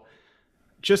 So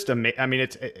just I mean,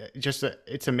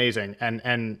 it's amazing.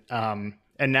 And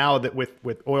now that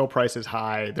with oil prices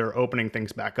high, they're opening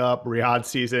things back up. Riyadh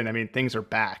season, I mean, things are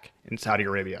back in Saudi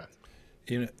Arabia.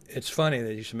 It's funny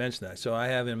that you should mention that. So I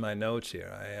have in my notes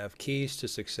here, I have keys to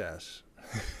success.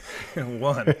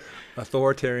 1,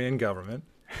 authoritarian government.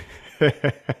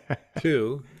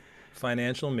 2,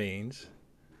 financial means.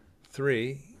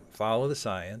 3, follow the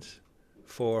science.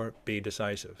 4, be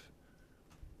decisive.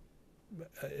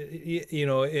 If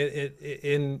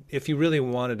you really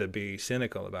wanted to be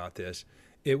cynical about this,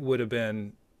 it would have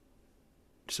been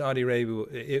Saudi Arabia.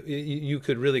 You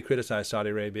could really criticize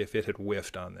Saudi Arabia if it had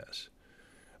whiffed on this.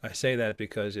 I say that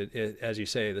because, as you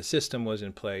say, the system was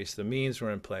in place, the means were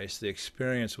in place, the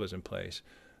experience was in place,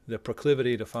 the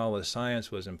proclivity to follow the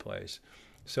science was in place.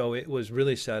 So it was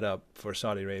really set up for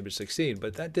Saudi Arabia to succeed.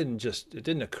 But that didn't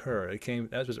occur.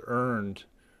 That was earned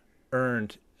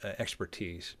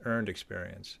expertise, earned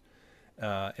experience.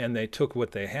 And they took what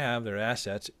they have, their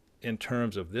assets, in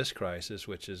terms of this crisis,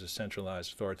 which is a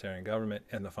centralized authoritarian government,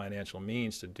 and the financial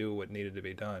means to do what needed to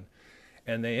be done.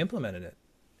 And they implemented it.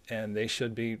 And they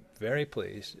should be very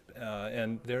pleased.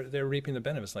 And they're reaping the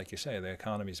benefits, like you say. The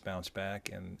economy's bounced back,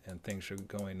 and things are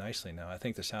going nicely now. I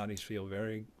think the Saudis feel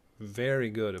very, very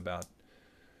good about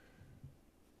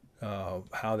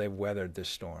how they've weathered this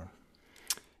storm.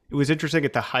 It was interesting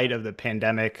at the height of the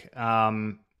pandemic.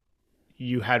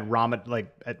 You had Ramadan,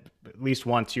 like at least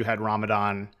once you had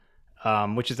Ramadan,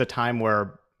 which is a time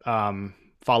where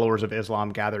followers of Islam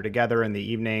gather together in the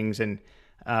evenings, and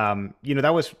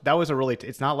that was a really.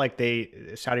 It's not like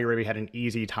Saudi Arabia had an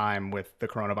easy time with the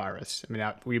coronavirus. I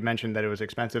mean, we mentioned that it was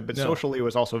expensive, but socially it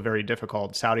was also very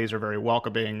difficult. Saudis are very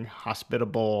welcoming,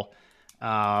 hospitable. They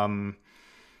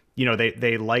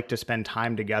like to spend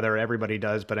time together. Everybody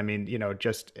does, but I mean,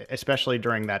 just especially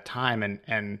during that time,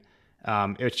 and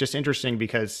it's just interesting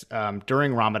because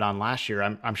during Ramadan last year,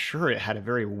 I'm sure it had a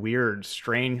very weird,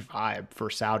 strange vibe for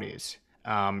Saudis.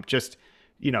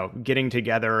 Getting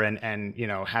together and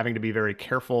having to be very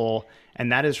careful,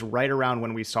 and that is right around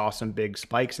when we saw some big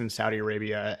spikes in Saudi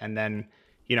Arabia, and then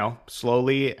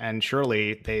slowly and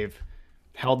surely they've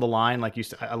held the line. Like you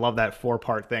said, I love that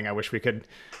 4-part thing. I wish we could,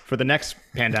 for the next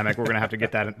pandemic, we're going to have to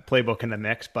get that playbook in the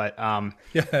mix. But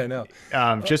yeah, I know.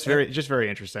 Just very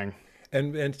interesting.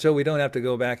 And so we don't have to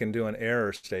go back and do an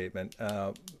error statement.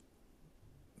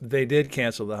 They did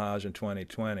cancel the Hajj in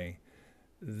 2020.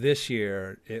 This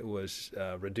year it was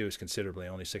reduced considerably,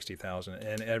 only 60,000,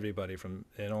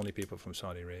 and only people from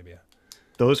Saudi Arabia.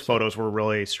 Those photos were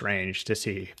really strange to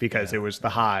see because it was the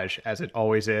Hajj, as it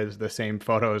always is, the same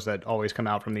photos that always come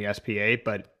out from the SPA.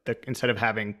 But instead of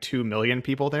having 2 million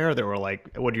people there were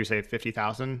like, what did you say,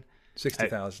 50,000?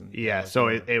 60,000. Yeah, so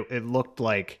it looked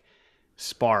like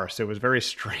sparse. It was very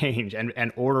strange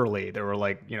and orderly. There were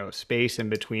like, space in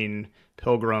between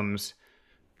pilgrims.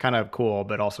 Kind of cool,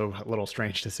 but also a little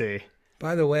strange to see.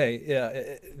 By the way,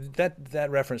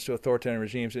 that reference to authoritarian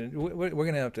regimes, and we're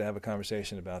going to have a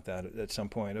conversation about that at some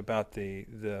point, about the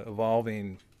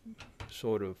evolving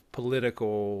sort of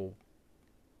political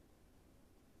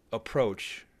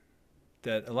approach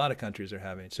that a lot of countries are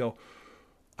having. So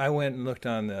I went and looked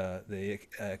on the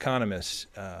Economist's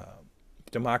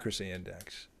Democracy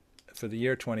Index for the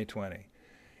year 2020.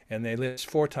 And they list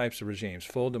 4 types of regimes: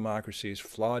 full democracies,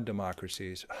 flawed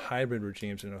democracies, hybrid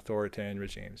regimes, and authoritarian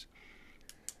regimes.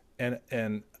 And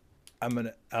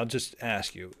I'll just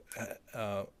ask you,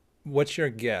 what's your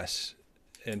guess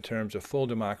in terms of full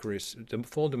democracies,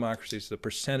 the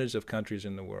percentage of countries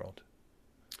in the world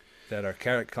that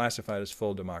are classified as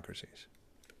full democracies?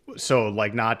 So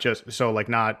like not just so like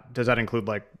not does that include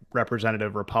like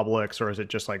representative republics, or is it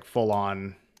just like full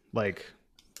on like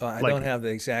I like don't have the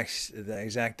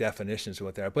exact definitions of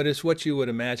what they are, but it's what you would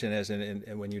imagine as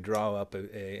when you draw up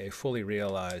a fully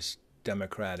realized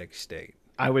democratic state.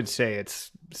 I would say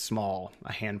it's small,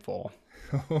 a handful.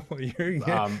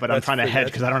 Yeah, But I'm trying to hedge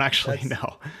because I don't actually that's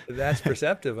know. that's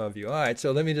perceptive of you. All right,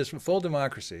 so let me just full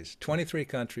democracies, 23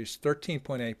 countries,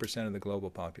 13.8% of the global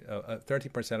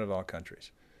 13% of all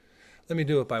countries. Let me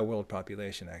do it by world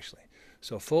population actually.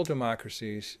 So full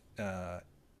democracies,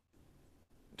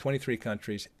 23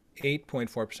 countries,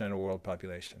 8.4% of world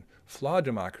population. Flawed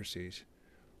democracies,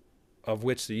 of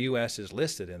which the U.S. is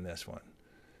listed in this one,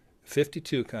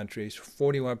 52 countries,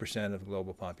 41% of the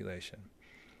global population.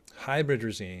 Hybrid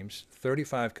regimes,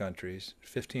 35 countries,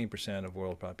 15% of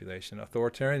world population.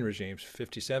 Authoritarian regimes,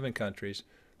 57 countries,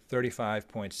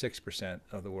 35.6%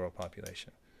 of the world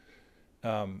population.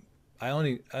 I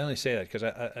only say that because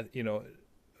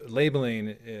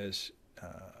labeling is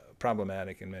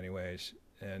problematic in many ways,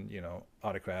 and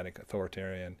autocratic,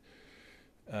 authoritarian,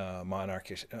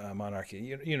 monarchy.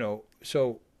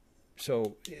 So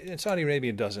and Saudi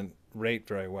Arabia doesn't rate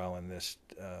very well in this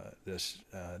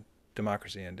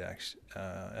democracy index,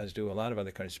 as do a lot of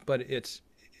other countries. But it's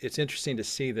interesting to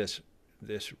see this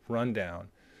rundown,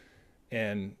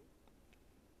 and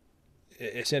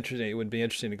it's interesting. It would be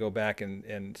interesting to go back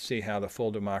and see how the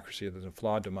full democracy or the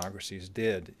flawed democracies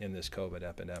did in this COVID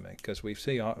epidemic, because we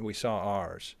saw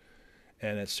ours,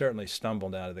 and it certainly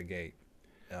stumbled out of the gate.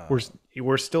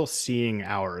 We're still seeing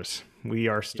ours. We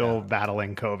are still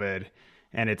battling COVID,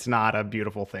 and it's not a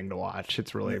beautiful thing to watch.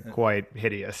 It's really quite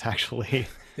hideous, actually.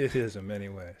 It is in many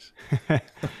ways.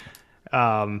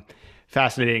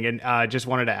 Fascinating. And just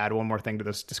wanted to add one more thing to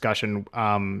this discussion.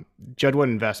 Jeddah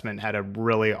Investment had a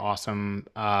really awesome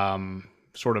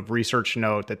sort of research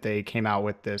note that they came out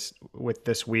with this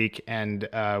week, and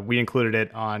we included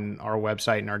it on our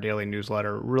website and our daily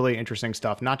newsletter. Really interesting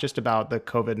stuff, not just about the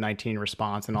COVID-19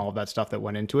 response and all of that stuff that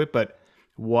went into it, but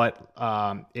what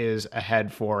is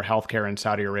ahead for healthcare in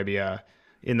Saudi Arabia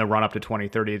in the run up to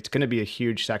 2030. It's going to be a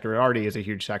huge sector. It already is a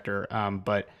huge sector,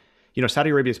 but Saudi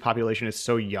Arabia's population is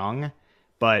so young,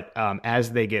 but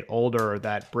as they get older,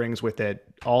 that brings with it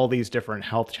all these different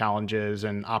health challenges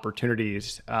and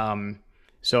opportunities.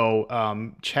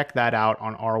 So check that out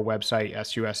on our website,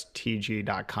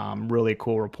 sustg.com. Really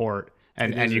cool report.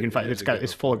 And you can find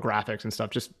it's full of graphics and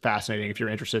stuff. Just fascinating if you're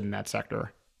interested in that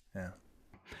sector. Yeah.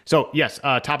 So yes,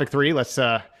 topic 3, let's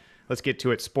get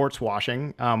to it. Sports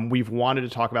washing. We've wanted to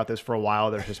talk about this for a while.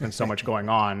 There's just been so much going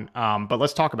on. But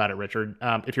let's talk about it, Richard.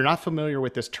 If you're not familiar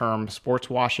with this term,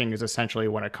 sports washing is essentially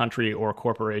when a country or a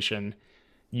corporation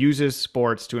uses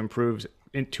sports to improve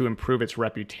its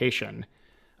reputation.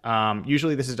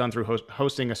 Usually this is done through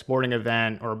hosting a sporting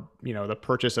event, or the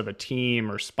purchase of a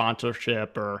team, or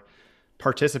sponsorship, or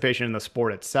participation in the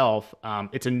sport itself.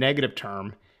 It's a negative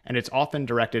term, and it's often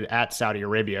directed at Saudi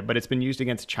Arabia, but it's been used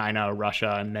against China,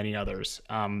 Russia, and many others.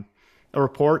 A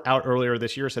report out earlier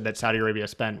this year said that Saudi Arabia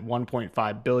spent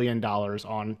 $1.5 billion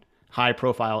on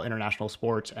high-profile international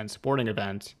sports and sporting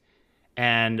events,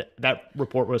 and that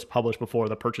report was published before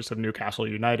the purchase of Newcastle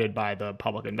United by the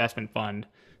Public Investment Fund,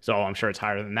 so I'm sure it's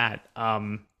higher than that.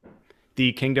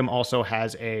 The kingdom also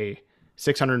has a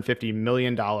 $650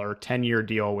 million 10-year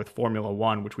deal with Formula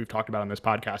One, which we've talked about on this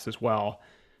podcast as well.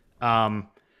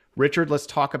 Richard, let's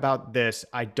talk about this.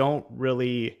 I don't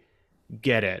really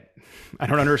get it. I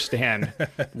don't understand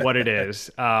what it is.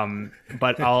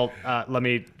 But let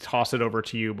me toss it over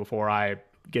to you before I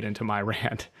get into my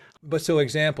rant. But so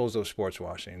examples of sports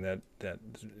washing that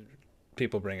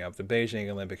people bring up: the Beijing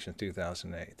Olympics in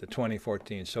 2008, the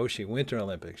 2014 Sochi Winter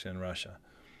Olympics in Russia,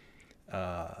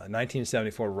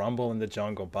 1974 Rumble in the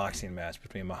Jungle boxing match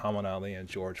between Muhammad Ali and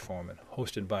George Foreman,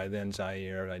 hosted by then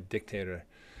Zaire dictator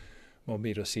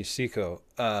Mobutu Sese Seko,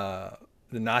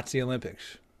 the Nazi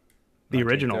Olympics, the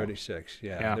original 1936,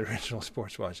 the original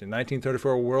sports washing,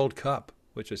 1934 World Cup,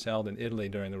 which was held in Italy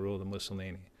during the rule of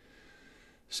Mussolini.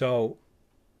 So,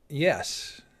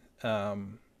 yes, let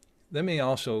me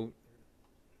also.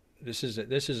 This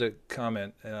is a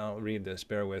comment, and I'll read this.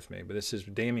 Bear with me, but this is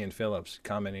Damian Phillips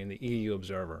commenting in the EU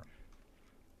Observer.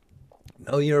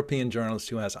 No European journalist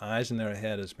who has eyes in their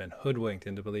head has been hoodwinked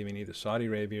into believing either Saudi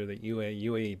Arabia or the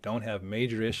UAE don't have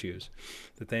major issues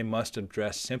that they must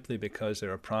address simply because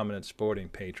they're a prominent sporting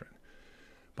patron.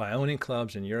 By owning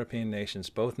clubs in European nations,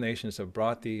 both nations have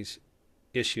brought these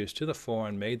issues to the fore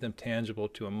and made them tangible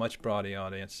to a much broader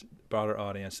audience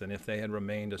than if they had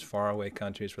remained as faraway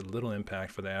countries with little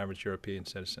impact for the average European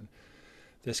citizen.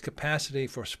 This capacity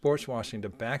for sports washing to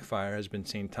backfire has been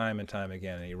seen time and time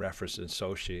again. And he references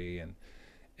Sochi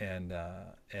and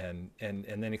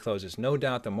then he closes. No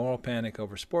doubt the moral panic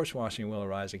over sports washing will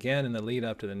arise again in the lead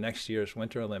up to the next year's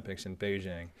Winter Olympics in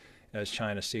Beijing, as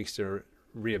China seeks to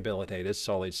rehabilitate its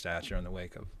sullied stature in the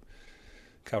wake of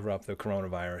cover up the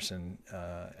coronavirus and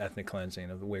ethnic cleansing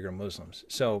of the Uyghur Muslims.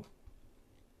 So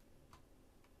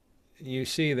you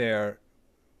see there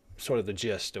sort of the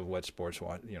gist of what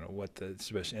what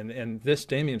the, and this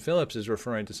Damian Phillips is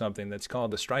referring to something that's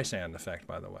called the Streisand effect,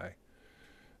 by the way.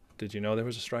 Did you know there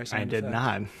was a Streisand effect? I did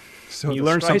not. So you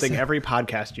learn something every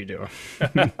podcast you do.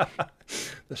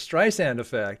 The Streisand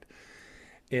effect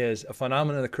is a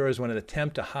phenomenon that occurs when an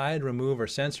attempt to hide, remove, or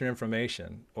censor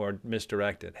information or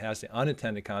misdirect it has the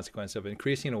unintended consequence of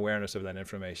increasing awareness of that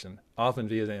information, often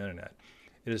via the internet.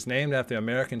 It is named after the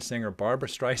American singer Barbra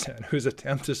Streisand, whose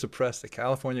attempt to suppress the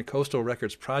California Coastal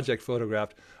Records Project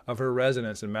photograph of her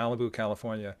residence in Malibu,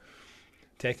 California,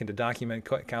 taken to document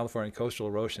California coastal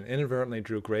erosion, inadvertently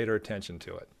drew greater attention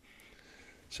to it.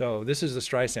 So this is the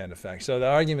Streisand effect. So the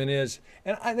argument is,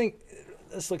 and I think,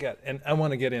 let's look at, and I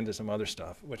want to get into some other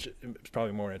stuff, which is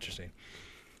probably more interesting.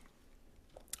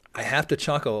 I have to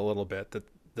chuckle a little bit that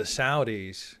the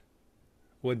Saudis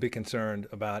would be concerned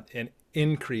about an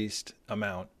increased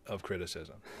amount of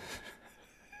criticism.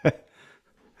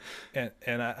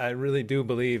 and I really do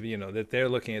believe, that they're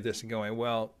looking at this and going,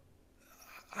 well,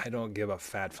 I don't give a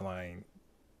fat flying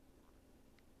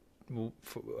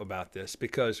about this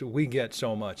because we get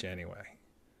so much anyway.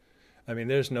 I mean,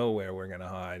 there's nowhere we're going to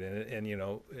hide.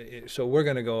 So we're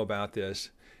going to go about this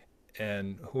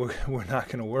and we're not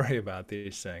going to worry about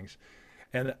these things.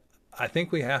 And I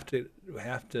think we have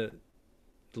to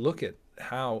look at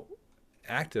how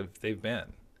active they've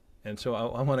been. And so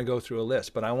I want to go through a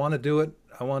list, but I want to do it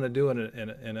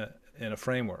in a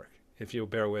framework, if you'll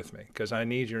bear with me, because I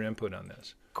need your input on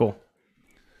this. Cool.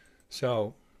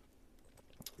 So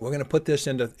we're going to put this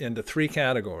into three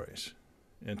categories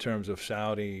in terms of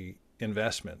Saudi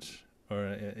investments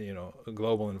or a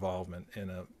global involvement in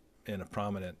a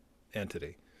prominent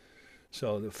entity.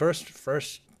 So the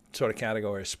first sort of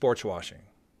category is sports washing,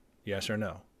 yes or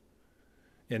no.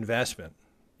 Investment,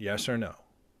 yes or no.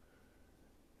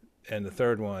 And the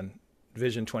third one,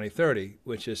 Vision 2030,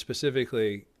 which is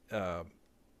specifically,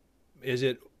 is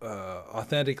it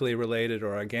authentically related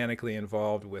or organically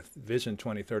involved with Vision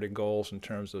 2030 goals in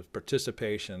terms of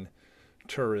participation,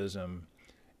 tourism,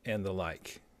 and the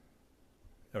like?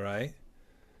 All right?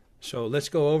 So let's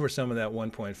go over some of that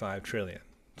 1.5 trillion.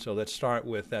 So let's start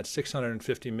with that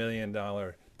 $650 million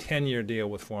 10-year deal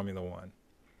with Formula One.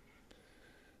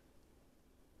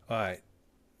 All right.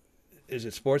 Is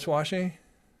it sports washing?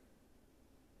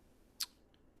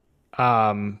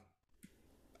 I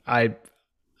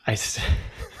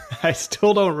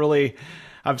still don't really,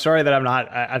 I'm sorry that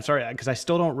I'm sorry, because I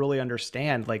still don't really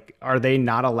understand, like, are they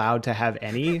not allowed to have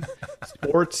any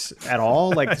sports at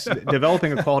all? Like,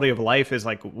 developing a quality of life is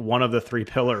like one of the three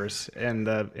pillars in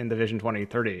the Vision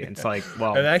 2030. It's like,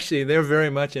 well, and actually they're very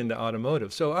much into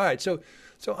automotive. So, all right, so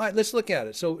all right, let's look at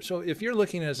it. So if you're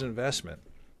looking at an investment,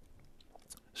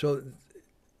 so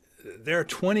there are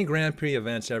 20 Grand Prix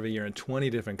events every year in 20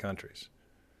 different countries.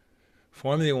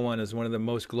 Formula One is one of the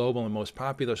most global and most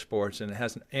popular sports, and it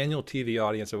has an annual TV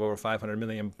audience of over 500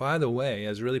 million. By the way,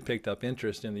 has really picked up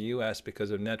interest in the U.S. because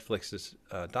of Netflix's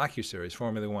docuseries,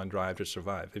 Formula One Drive to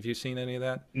Survive. Have you seen any of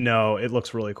that? No, it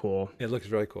looks really cool. It looks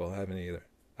really cool. I haven't either.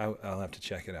 I'll have to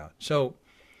check it out. So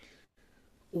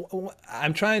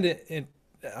I'm trying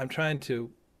to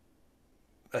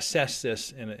assess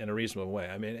this in a reasonable way.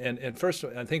 I mean, and first,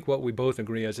 I think what we both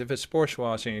agree is if it's sports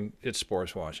washing, it's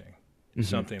sports washing. Mm-hmm.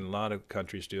 Something a lot of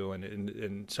countries do, and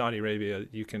in Saudi Arabia,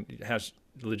 has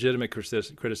legitimate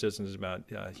criticisms about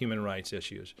human rights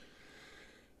issues.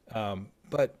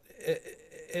 But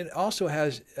it also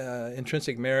has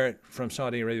intrinsic merit from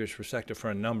Saudi Arabia's perspective for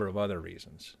a number of other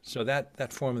reasons. So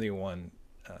that Formula One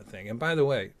thing. And by the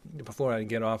way, before I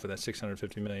get off of that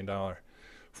 $650 million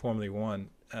Formula One,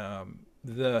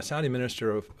 the Saudi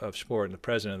Minister of Sport and the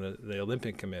President of the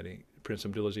Olympic Committee, Prince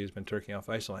Abdulaziz bin Turki Al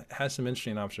Faisal, has some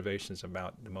interesting observations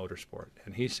about the motorsport.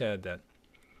 And he said that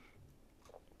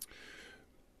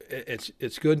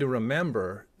it's good to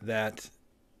remember that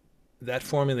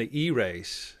Formula E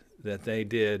race that they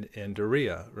did in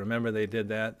Riyadh, remember they did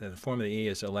that? And Formula E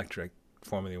is electric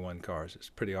Formula One cars. It's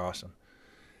pretty awesome.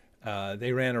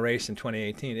 They ran a race in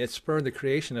 2018. It spurred the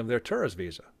creation of their tourist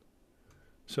visa.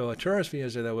 So a tourist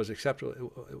visa that was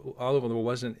acceptable, although it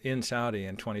wasn't in Saudi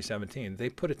in 2017, they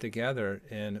put it together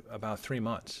in about 3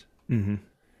 months. Mm-hmm.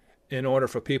 in order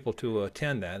for people to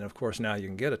attend that. And of course, now you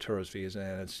can get a tourist visa,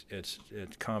 and it's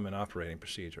common operating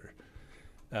procedure.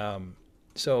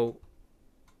 So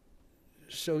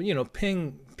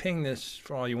ping this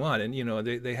for all you want, and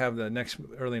they have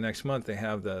early next month they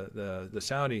have the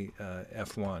Saudi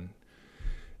F1,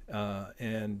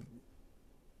 and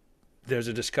there's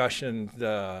a discussion.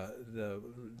 The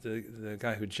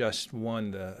guy who just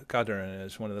won the Qatar and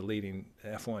is one of the leading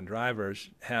F1 drivers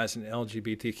has an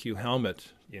LGBTQ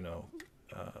helmet,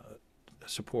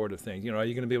 supportive thing. Are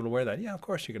you going to be able to wear that? Yeah, of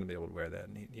course you're going to be able to wear that.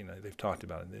 And they've talked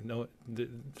about it. They know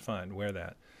fine, wear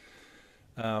that.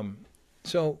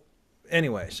 So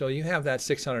anyway, so you have that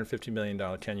 $650 million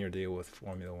 10-year deal with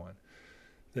Formula One.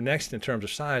 The next, in terms of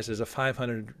size, is a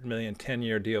 $500 million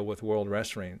 10-year deal with World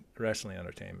Wrestling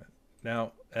Entertainment.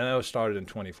 Now, and that was started in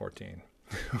 2014.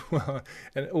 Well,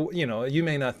 and you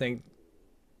may not think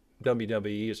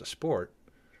WWE is a sport.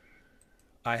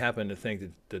 I happen to think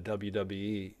that the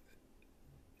WWE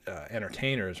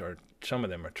entertainers some of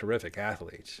them are terrific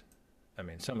athletes. I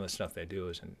mean, some of the stuff they do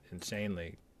is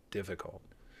insanely difficult.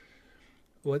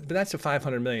 Well, but that's a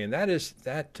 $500 million.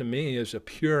 That to me is a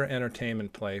pure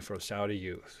entertainment play for Saudi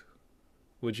youth.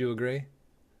 Would you agree?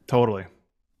 Totally.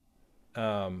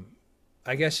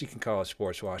 I guess you can call it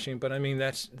sports washing, but I mean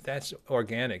that's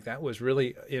organic. That was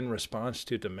really in response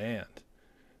to demand,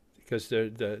 because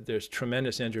there's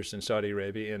tremendous interest in Saudi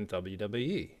Arabia in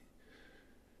WWE.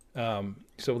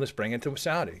 So let's bring it to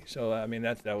Saudi. So I mean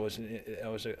that was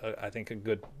I think a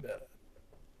good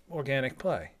organic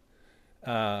play.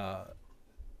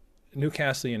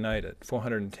 Newcastle United,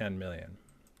 $410 million.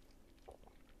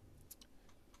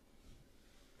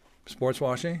 Sports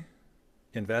washing,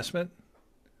 investment,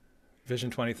 Vision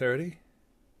 2030.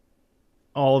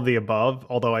 All of the above.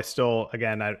 Although I still,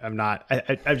 again, I'm not.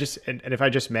 I just, and if I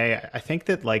just may, I think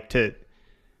that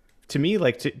to me,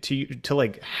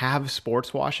 to have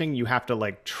sports washing, you have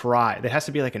to try. There has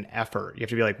to be an effort. You have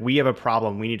to be we have a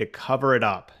problem. We need to cover it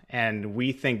up, and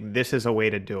we think this is a way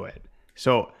to do it.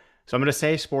 So I'm going to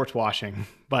say sports washing,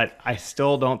 but I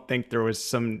still don't think there was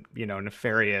some,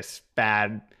 nefarious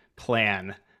bad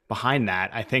plan behind that.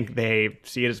 I think they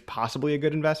see it as possibly a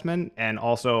good investment, and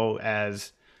also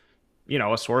as,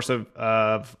 a source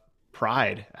of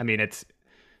pride. I mean, it's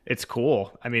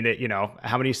cool. I mean,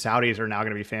 how many Saudis are now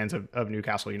going to be fans of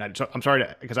Newcastle United? So I'm sorry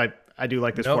because I do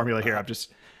like this formula here.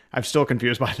 I'm still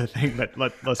confused by the thing, but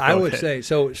let's go. I would say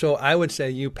so. I would say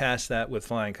you pass that with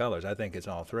flying colors. I think it's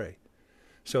all three.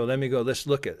 So let me go. Let's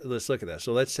look at that.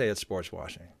 So let's say it's sports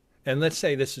washing, and let's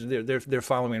say this is they're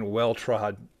following a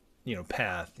well-trod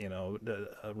path.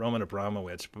 Roman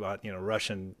Abramovich bought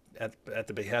Russian at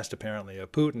the behest apparently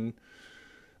of Putin,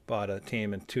 bought a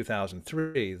team in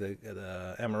 2003. The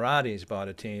Emiratis bought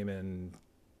a team in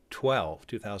 2012.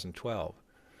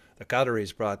 The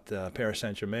Qataris brought Paris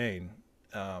Saint-Germain.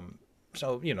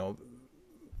 So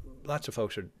lots of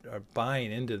folks are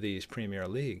buying into these premier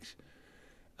leagues.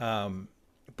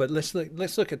 But let's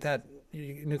look at that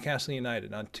Newcastle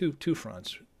United on two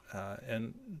fronts.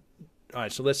 And all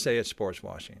right, so let's say it's sports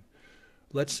washing.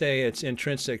 Let's say it's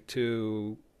intrinsic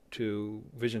to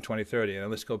Vision 2030, and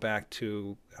let's go back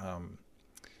to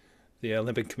the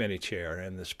Olympic Committee chair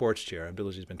and the sports chair,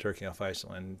 Abdulaziz bin Turki Al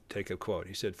Faisal, and take a quote.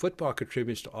 He said, "Football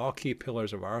contributes to all key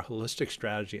pillars of our holistic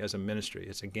strategy as a ministry.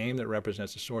 It's a game that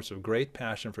represents a source of great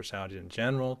passion for Saudis in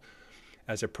general,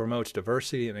 as it promotes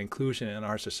diversity and inclusion in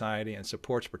our society and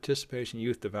supports participation,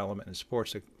 youth development, and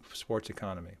sports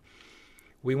economy.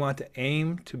 We want to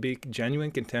aim to be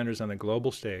genuine contenders on the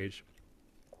global stage,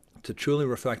 to truly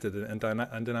reflect the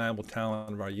undeniable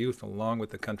talent of our youth along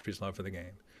with the country's love for the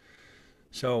game.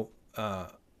 So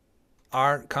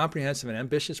our comprehensive and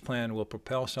ambitious plan will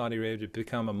propel Saudi Arabia to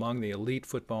become among the elite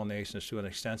football nations through an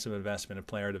extensive investment in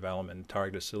player development and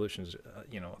targeted solutions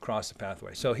across the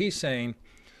pathway." So he's saying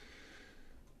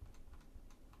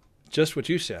just what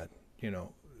you said.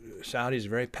 Saudi is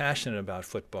very passionate about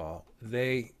football.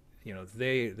 Their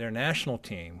national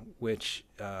team, which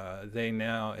they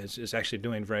now is actually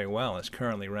doing very well. It's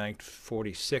currently ranked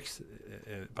 46th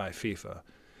by FIFA.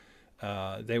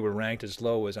 They were ranked as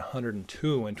low as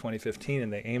 102 in 2015,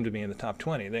 and they aim to be in the top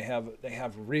 20. They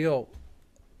have real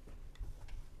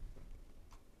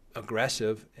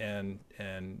aggressive and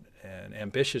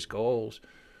ambitious goals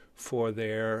for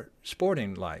their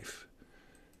sporting life.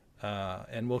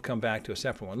 And we'll come back to a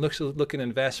separate one. Look at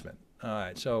investment. All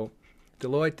right, so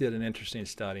Deloitte did an interesting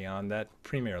study on that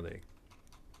Premier League.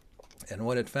 And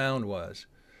what it found was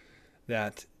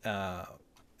that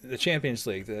The Champions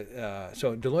League.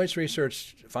 So Deloitte's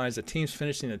research finds that teams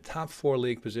finishing in the top 4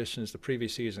 league positions the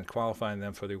previous season, qualifying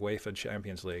them for the UEFA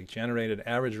Champions League, generated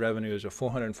average revenues of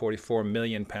 £444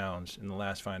 million in the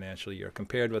last financial year,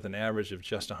 compared with an average of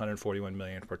just £141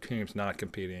 million for teams not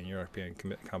competing in European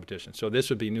competition. So this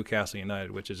would be Newcastle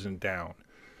United, which is in down.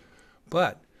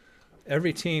 But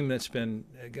every team that's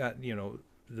got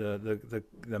the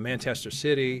Manchester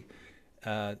City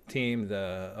team,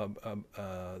 the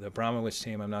Abramovich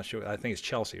team, I'm not sure. I think it's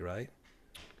Chelsea, right?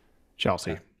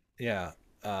 Chelsea. Yeah.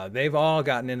 They've all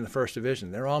gotten into the first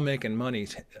division. They're all making money,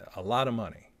 a lot of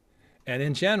money. And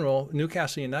in general,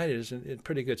 Newcastle United is in a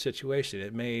pretty good situation.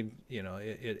 It made,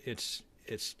 its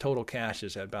total cash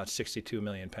is at about £62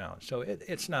 million. So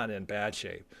it's not in bad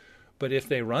shape. But if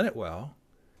they run it well,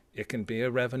 it can be a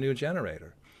revenue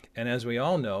generator. And as we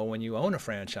all know, when you own a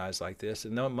franchise like this,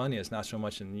 the money is not so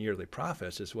much in yearly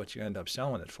profits, it's what you end up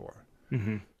selling it for.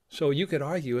 Mm-hmm. So you could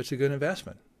argue it's a good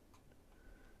investment.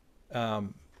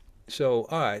 All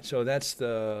right, so that's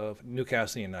the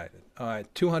Newcastle United. All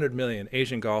right, 200 million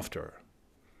Asian Golf Tour.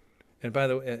 And by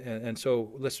the way, and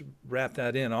so let's wrap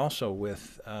that in also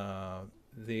with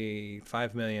the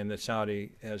 5 million that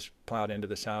Saudi has plowed into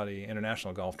the Saudi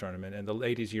International Golf Tournament and the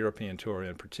Ladies European Tour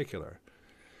in particular.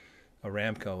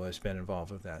 Aramco has been involved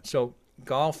with that. So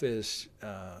golf is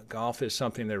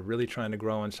something they're really trying to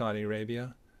grow in Saudi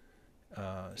Arabia.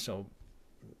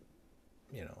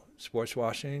 Sports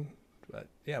washing, but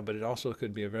it also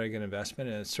could be a very good investment,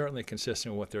 and it's certainly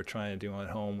consistent with what they're trying to do at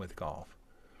home with golf.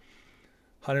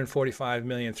 145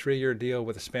 million 3-year deal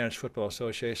with the Spanish Football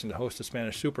Association to host the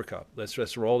Spanish Super Cup. Let's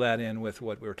just roll that in with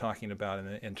what we were talking about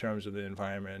in terms of the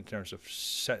environment, in terms of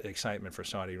excitement for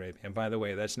Saudi Arabia. And by the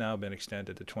way, that's now been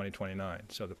extended to 2029.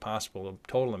 So the possible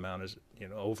total amount is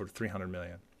over 300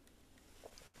 million.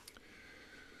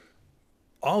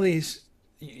 All these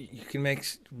you can make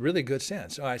really good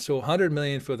sense. All right, so 100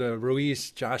 million for the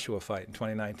Ruiz Joshua fight in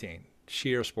 2019,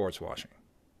 sheer sports washing.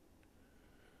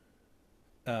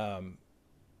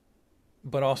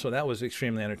 But also that was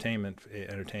extremely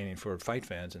entertaining for fight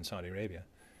fans in Saudi Arabia.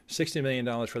 $60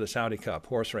 million for the Saudi Cup,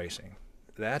 horse racing.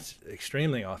 That's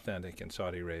extremely authentic in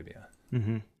Saudi Arabia.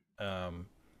 Mm-hmm.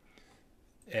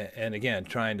 And again,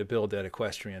 trying to build that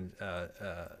equestrian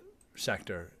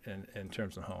sector in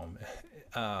terms of home.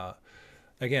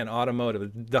 Again,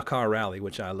 automotive, Dakar Rally,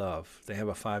 which I love. They have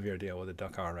a 5-year deal with the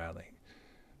Dakar Rally,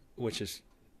 which is,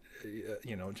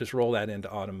 just roll that into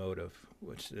automotive,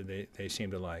 which they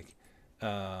seem to like.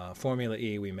 Formula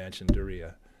E, we mentioned,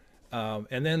 Diriyah.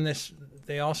 And then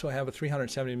they also have a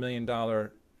 $370 million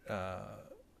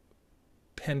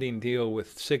pending deal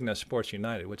with Signa Sports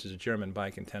United, which is a German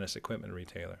bike and tennis equipment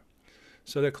retailer.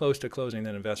 So they're close to closing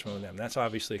that investment with them. That's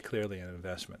obviously clearly an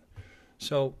investment.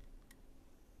 So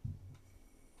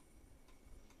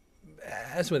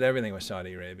as with everything with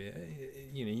Saudi Arabia,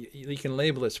 you can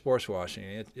label it sports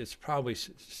washing. It's probably,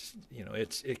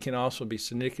 it can also be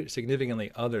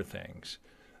significantly other things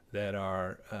that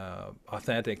are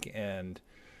authentic and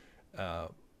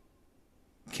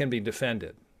can be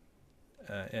defended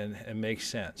and make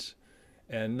sense.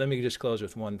 And let me just close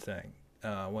with one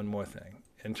more thing,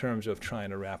 in terms of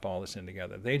trying to wrap all this in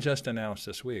together. They just announced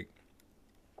this week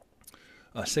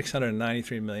a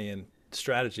 $693 million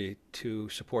strategy to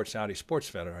support Saudi sports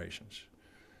federations.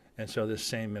 And so this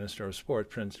same Minister of Sport,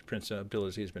 Prince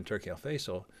Abdulaziz bin Turki Al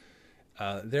Faisal,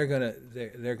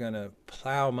 they're gonna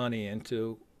plow money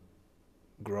into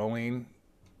growing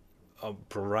a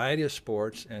variety of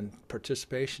sports and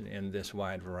participation in this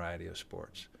wide variety of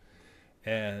sports.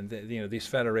 And these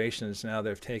federations now,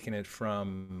 they've taken it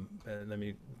from let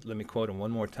me quote them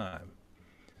one more time.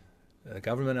 The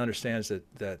government understands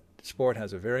that sport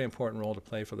has a very important role to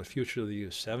play for the future of the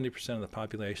youth. 70% of the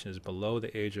population is below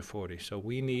the age of 40, so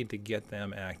we need to get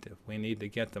them active. We need to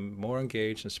get them more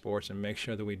engaged in sports and make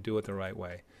sure that we do it the right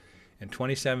way. In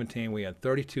 2017, we had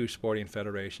 32 sporting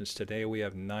federations. Today, we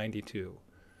have 92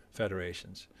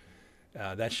 federations.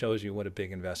 That shows you what a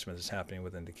big investment is happening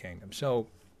within the kingdom. So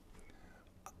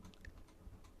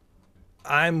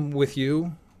I'm with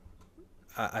you.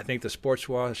 I think the sports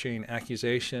washing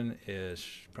accusation is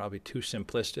probably too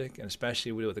simplistic, and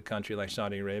especially with a country like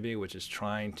Saudi Arabia, which is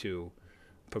trying to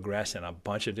progress in a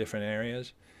bunch of different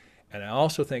areas. And I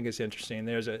also think it's interesting.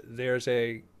 There's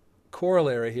a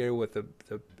corollary here with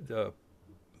the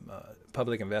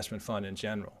public investment fund in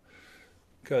general,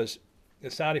 because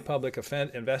the Saudi Public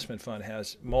Investment Fund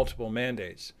has multiple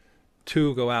mandates.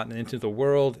 2, go out into the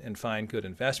world and find good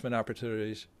investment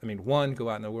opportunities. 1, go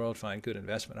out in the world, find good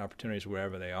investment opportunities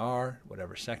wherever they are,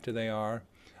 whatever sector they are.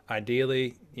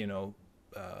 Ideally,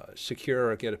 secure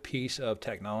or get a piece of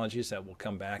technologies that will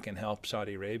come back and help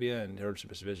Saudi Arabia in terms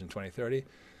of its Vision 2030.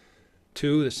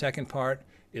 Two, the second part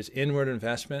is inward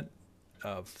investment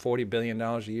of $40 billion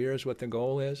a year is what the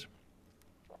goal is.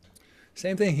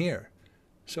 Same thing here.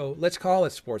 So let's call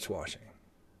it sports washing.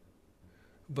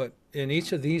 But in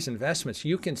each of these investments,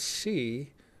 you can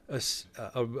see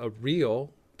a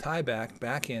real tie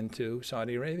back into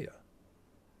Saudi Arabia.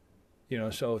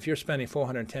 So if you're spending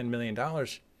 $410 million,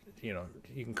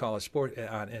 you can call it sport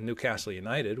in Newcastle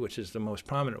United, which is the most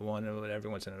prominent one and what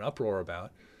everyone's in an uproar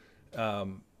about.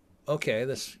 Okay,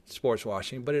 that's sports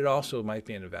washing, but it also might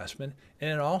be an investment,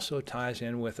 and it also ties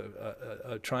in with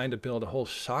trying to build a whole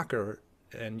soccer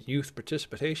and youth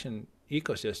participation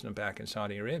ecosystem back in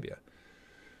Saudi Arabia.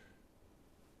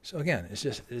 So again, it's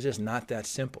just not that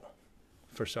simple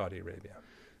for Saudi Arabia.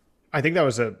 I think that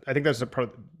was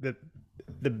the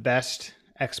best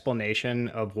explanation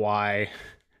of why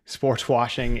sports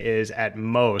washing is at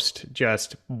most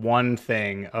just one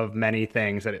thing of many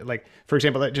things that, like, for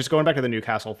example, just going back to the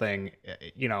Newcastle thing,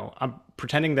 I'm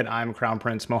pretending that I'm Crown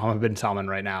Prince Mohammed bin Salman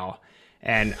right now,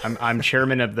 and I'm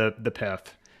chairman of the PIF.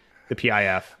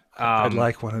 I'd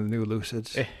like one of the new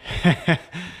Lucids.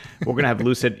 We're gonna have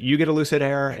Lucid. You get a Lucid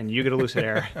Air, and you get a Lucid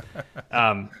Air.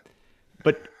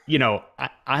 But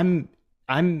I'm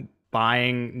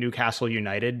buying Newcastle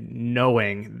United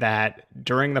knowing that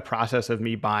during the process of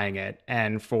me buying it,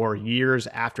 and for years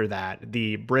after that,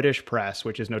 the British press,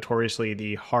 which is notoriously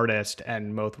the hardest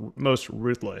and most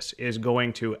ruthless, is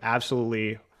going to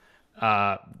absolutely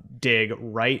dig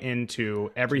right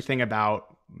into everything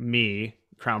about me,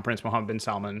 Crown Prince Mohammed bin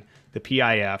Salman, the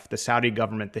PIF, the Saudi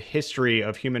government, the history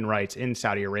of human rights in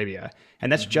Saudi Arabia.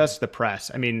 And that's just the press.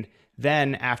 I mean,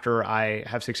 then after I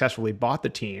have successfully bought the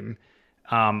team,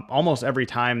 almost every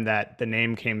time that the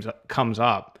name comes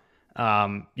up,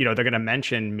 they're going to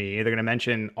mention me. They're going to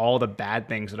mention all the bad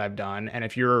things that I've done. And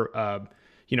if you're, a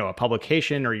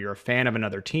publication or you're a fan of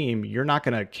another team, you're not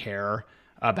going to care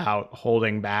about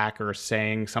holding back or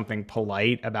saying something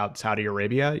polite about Saudi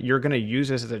Arabia. You're going to use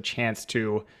this as a chance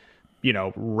to,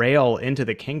 rail into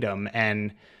the kingdom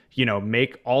and,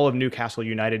 make all of Newcastle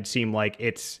United seem like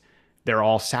they're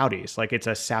all Saudis, like it's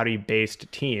a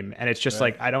Saudi-based team. And it's just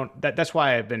right. That's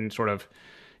why I've been sort of,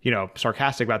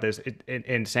 sarcastic about this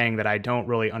in saying that I don't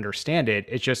really understand it.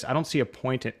 It's just, I don't see a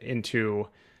point into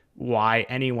why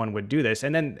anyone would do this.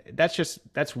 And then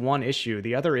that's one issue.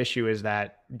 The other issue is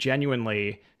that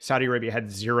genuinely Saudi Arabia had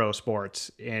zero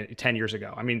sports 10 years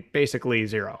ago. I mean, basically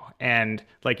zero. And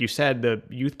like you said, the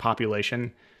youth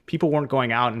population, people weren't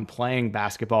going out and playing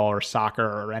basketball or soccer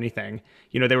or anything.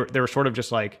 They were sort of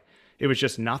just like, it was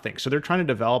just nothing. So they're trying to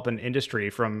develop an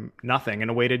industry from nothing. And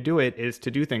a way to do it is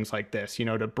to do things like this,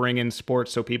 to bring in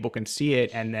sports so people can see it,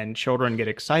 and then children get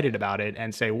excited about it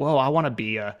and say, whoa, I want to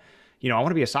be a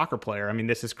soccer player. I mean,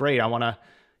 this is great. I want to,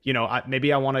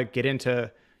 maybe I want to get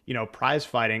into, prize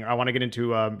fighting, or I want to get into,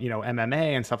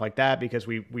 MMA and stuff like that, because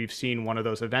we've seen one of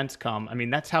those events come. I mean,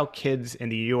 that's how kids in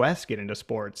the US get into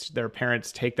sports. Their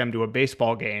parents take them to a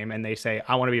baseball game and they say,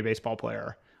 I want to be a baseball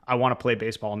player. I want to play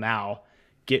baseball now.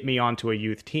 Get me onto a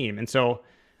youth team. And so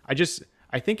I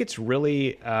think it's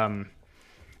really, I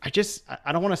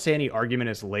don't want to say any argument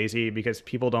is lazy, because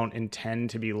people don't intend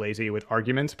to be lazy with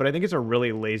arguments, but I think it's a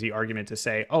really lazy argument to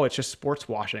say, oh, it's just sports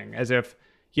washing, as if,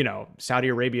 Saudi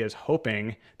Arabia is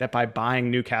hoping that by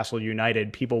buying Newcastle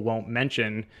United, people won't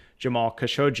mention Jamal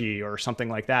Khashoggi or something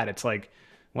like that. It's like,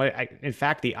 well, in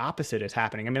fact, the opposite is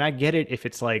happening. I mean, I get it if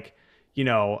it's like,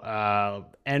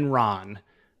 Enron,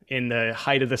 in the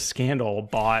height of the scandal,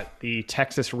 bought the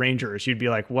Texas Rangers. You'd be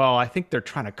like, well, I think they're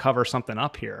trying to cover something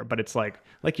up here. But it's like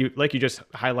you just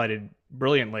highlighted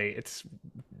brilliantly,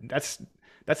 that's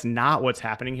not what's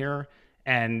happening here.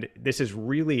 And this is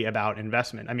really about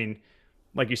investment. I mean,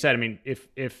 like you said,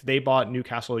 if they bought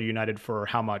Newcastle United for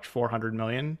how much, 400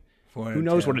 million, who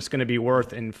knows what it's going to be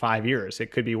worth in 5 years?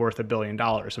 It could be worth $1 billion.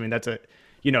 I mean, that's an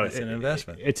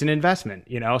investment. It's an investment,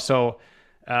 So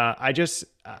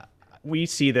we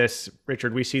see this,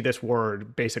 Richard, we see this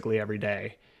word basically every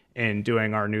day in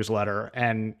doing our newsletter.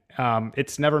 And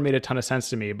it's never made a ton of sense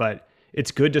to me, but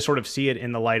it's good to sort of see it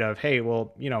in the light of, hey,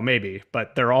 well, maybe,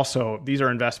 but these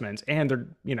are investments, and they're,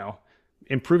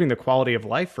 improving the quality of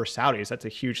life for Saudis. That's a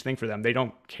huge thing for them. They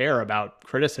don't care about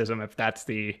criticism if that's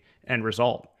the end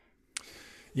result.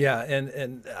 Yeah.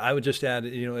 And I would just add,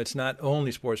 it's not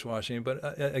only sports washing, but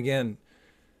again,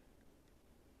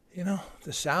 the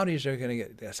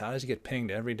Saudis get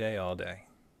pinged every day, all day.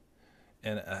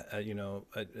 And,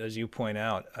 as you point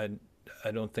out, I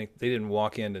don't think they didn't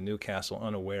walk into Newcastle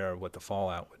unaware of what the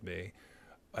fallout would be.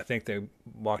 I think they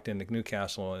walked into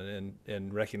Newcastle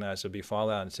and recognized there'd be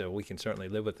fallout and said, well, we can certainly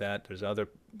live with that. There's other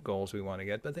goals we want to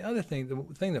get. But the other thing, the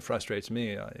thing that frustrates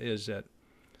me is that,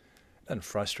 it doesn't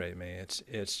frustrate me,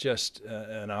 it's just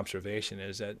an observation,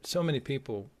 is that so many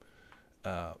people,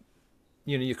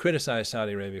 you criticize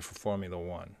Saudi Arabia for Formula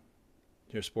One.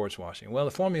 You're sports washing. Well,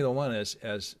 the Formula One,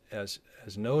 as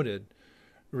noted,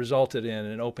 resulted in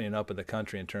an opening up of the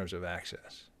country in terms of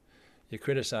access. You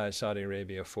criticize Saudi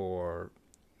Arabia for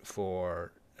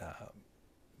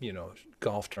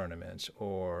golf tournaments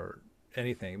or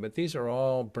anything, but these are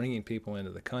all bringing people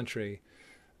into the country.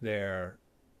 They're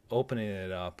opening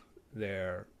it up.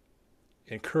 They're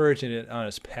encouraging it on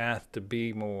its path to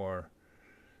be more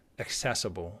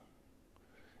accessible.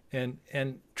 And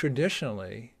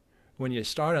traditionally, when you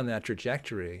start on that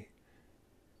trajectory,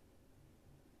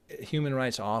 human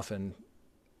rights often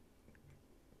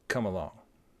come along.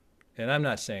 And I'm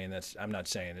not saying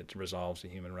it resolves the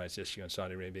human rights issue in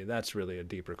Saudi Arabia. That's really a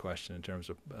deeper question in terms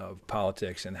of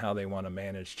politics and how they want to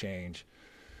manage change.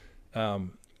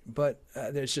 But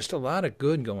there's just a lot of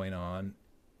good going on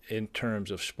in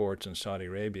terms of sports in Saudi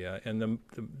Arabia, and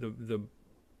the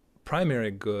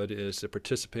primary good is the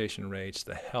participation rates,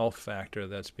 the health factor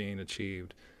that's being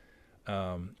achieved,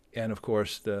 and of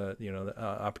course the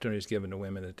opportunities given to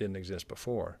women that didn't exist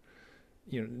before.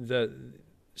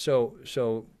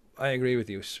 So I agree with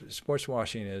you. Sports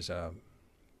washing it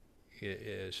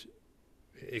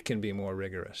can be more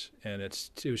rigorous, and it's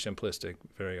too simplistic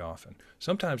very often.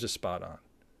 Sometimes it's spot on.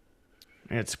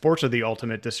 And sports are the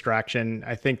ultimate distraction.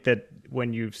 I think that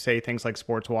when you say things like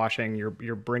sports washing,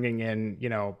 you're bringing in,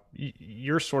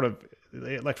 you're sort of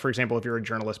like, for example, if you're a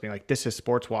journalist being like, this is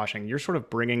sports washing, you're sort of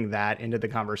bringing that into the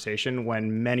conversation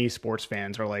when many sports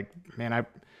fans are like, man,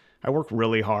 I work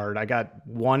really hard. I got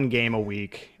one game a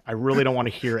week. I really don't want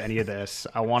to hear any of this.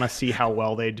 I want to see how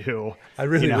well they do. I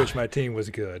really wish my team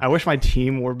was good. I wish my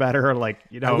team were better. I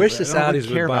wish the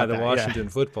Saudis would buy the Washington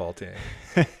football team.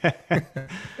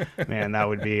 Man, that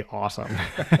would be awesome.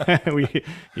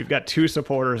 You've got two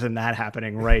supporters in that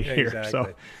happening right here. Exactly.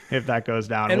 So if that goes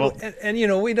down,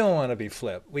 and we don't want to be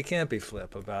flip. We can't be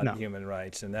flip about human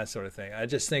rights and that sort of thing. I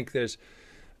just think there's,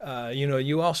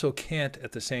 you also can't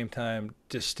at the same time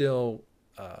distill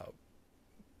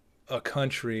a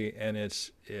country and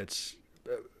its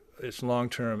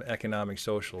long-term economic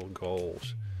social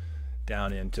goals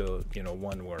down into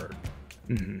one word.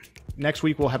 Mm-hmm. Next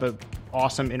week we'll have an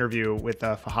awesome interview with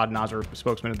Fahad Nasser,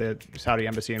 spokesman of the Saudi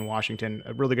Embassy in Washington.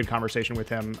 A really good conversation with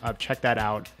him. Check that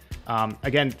out.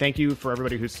 Again, thank you for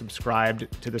everybody who's subscribed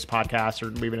to this podcast or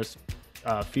leaving us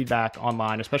feedback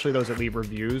online, especially those that leave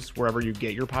reviews wherever you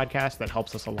get your podcast. That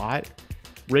helps us a lot.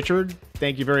 Richard,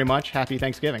 thank you very much. Happy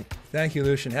Thanksgiving. Thank you,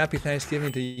 Lucian. Happy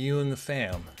Thanksgiving to you and the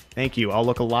fam. Thank you. I'll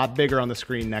look a lot bigger on the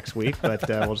screen next week, but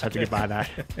we'll just have to get by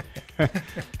that.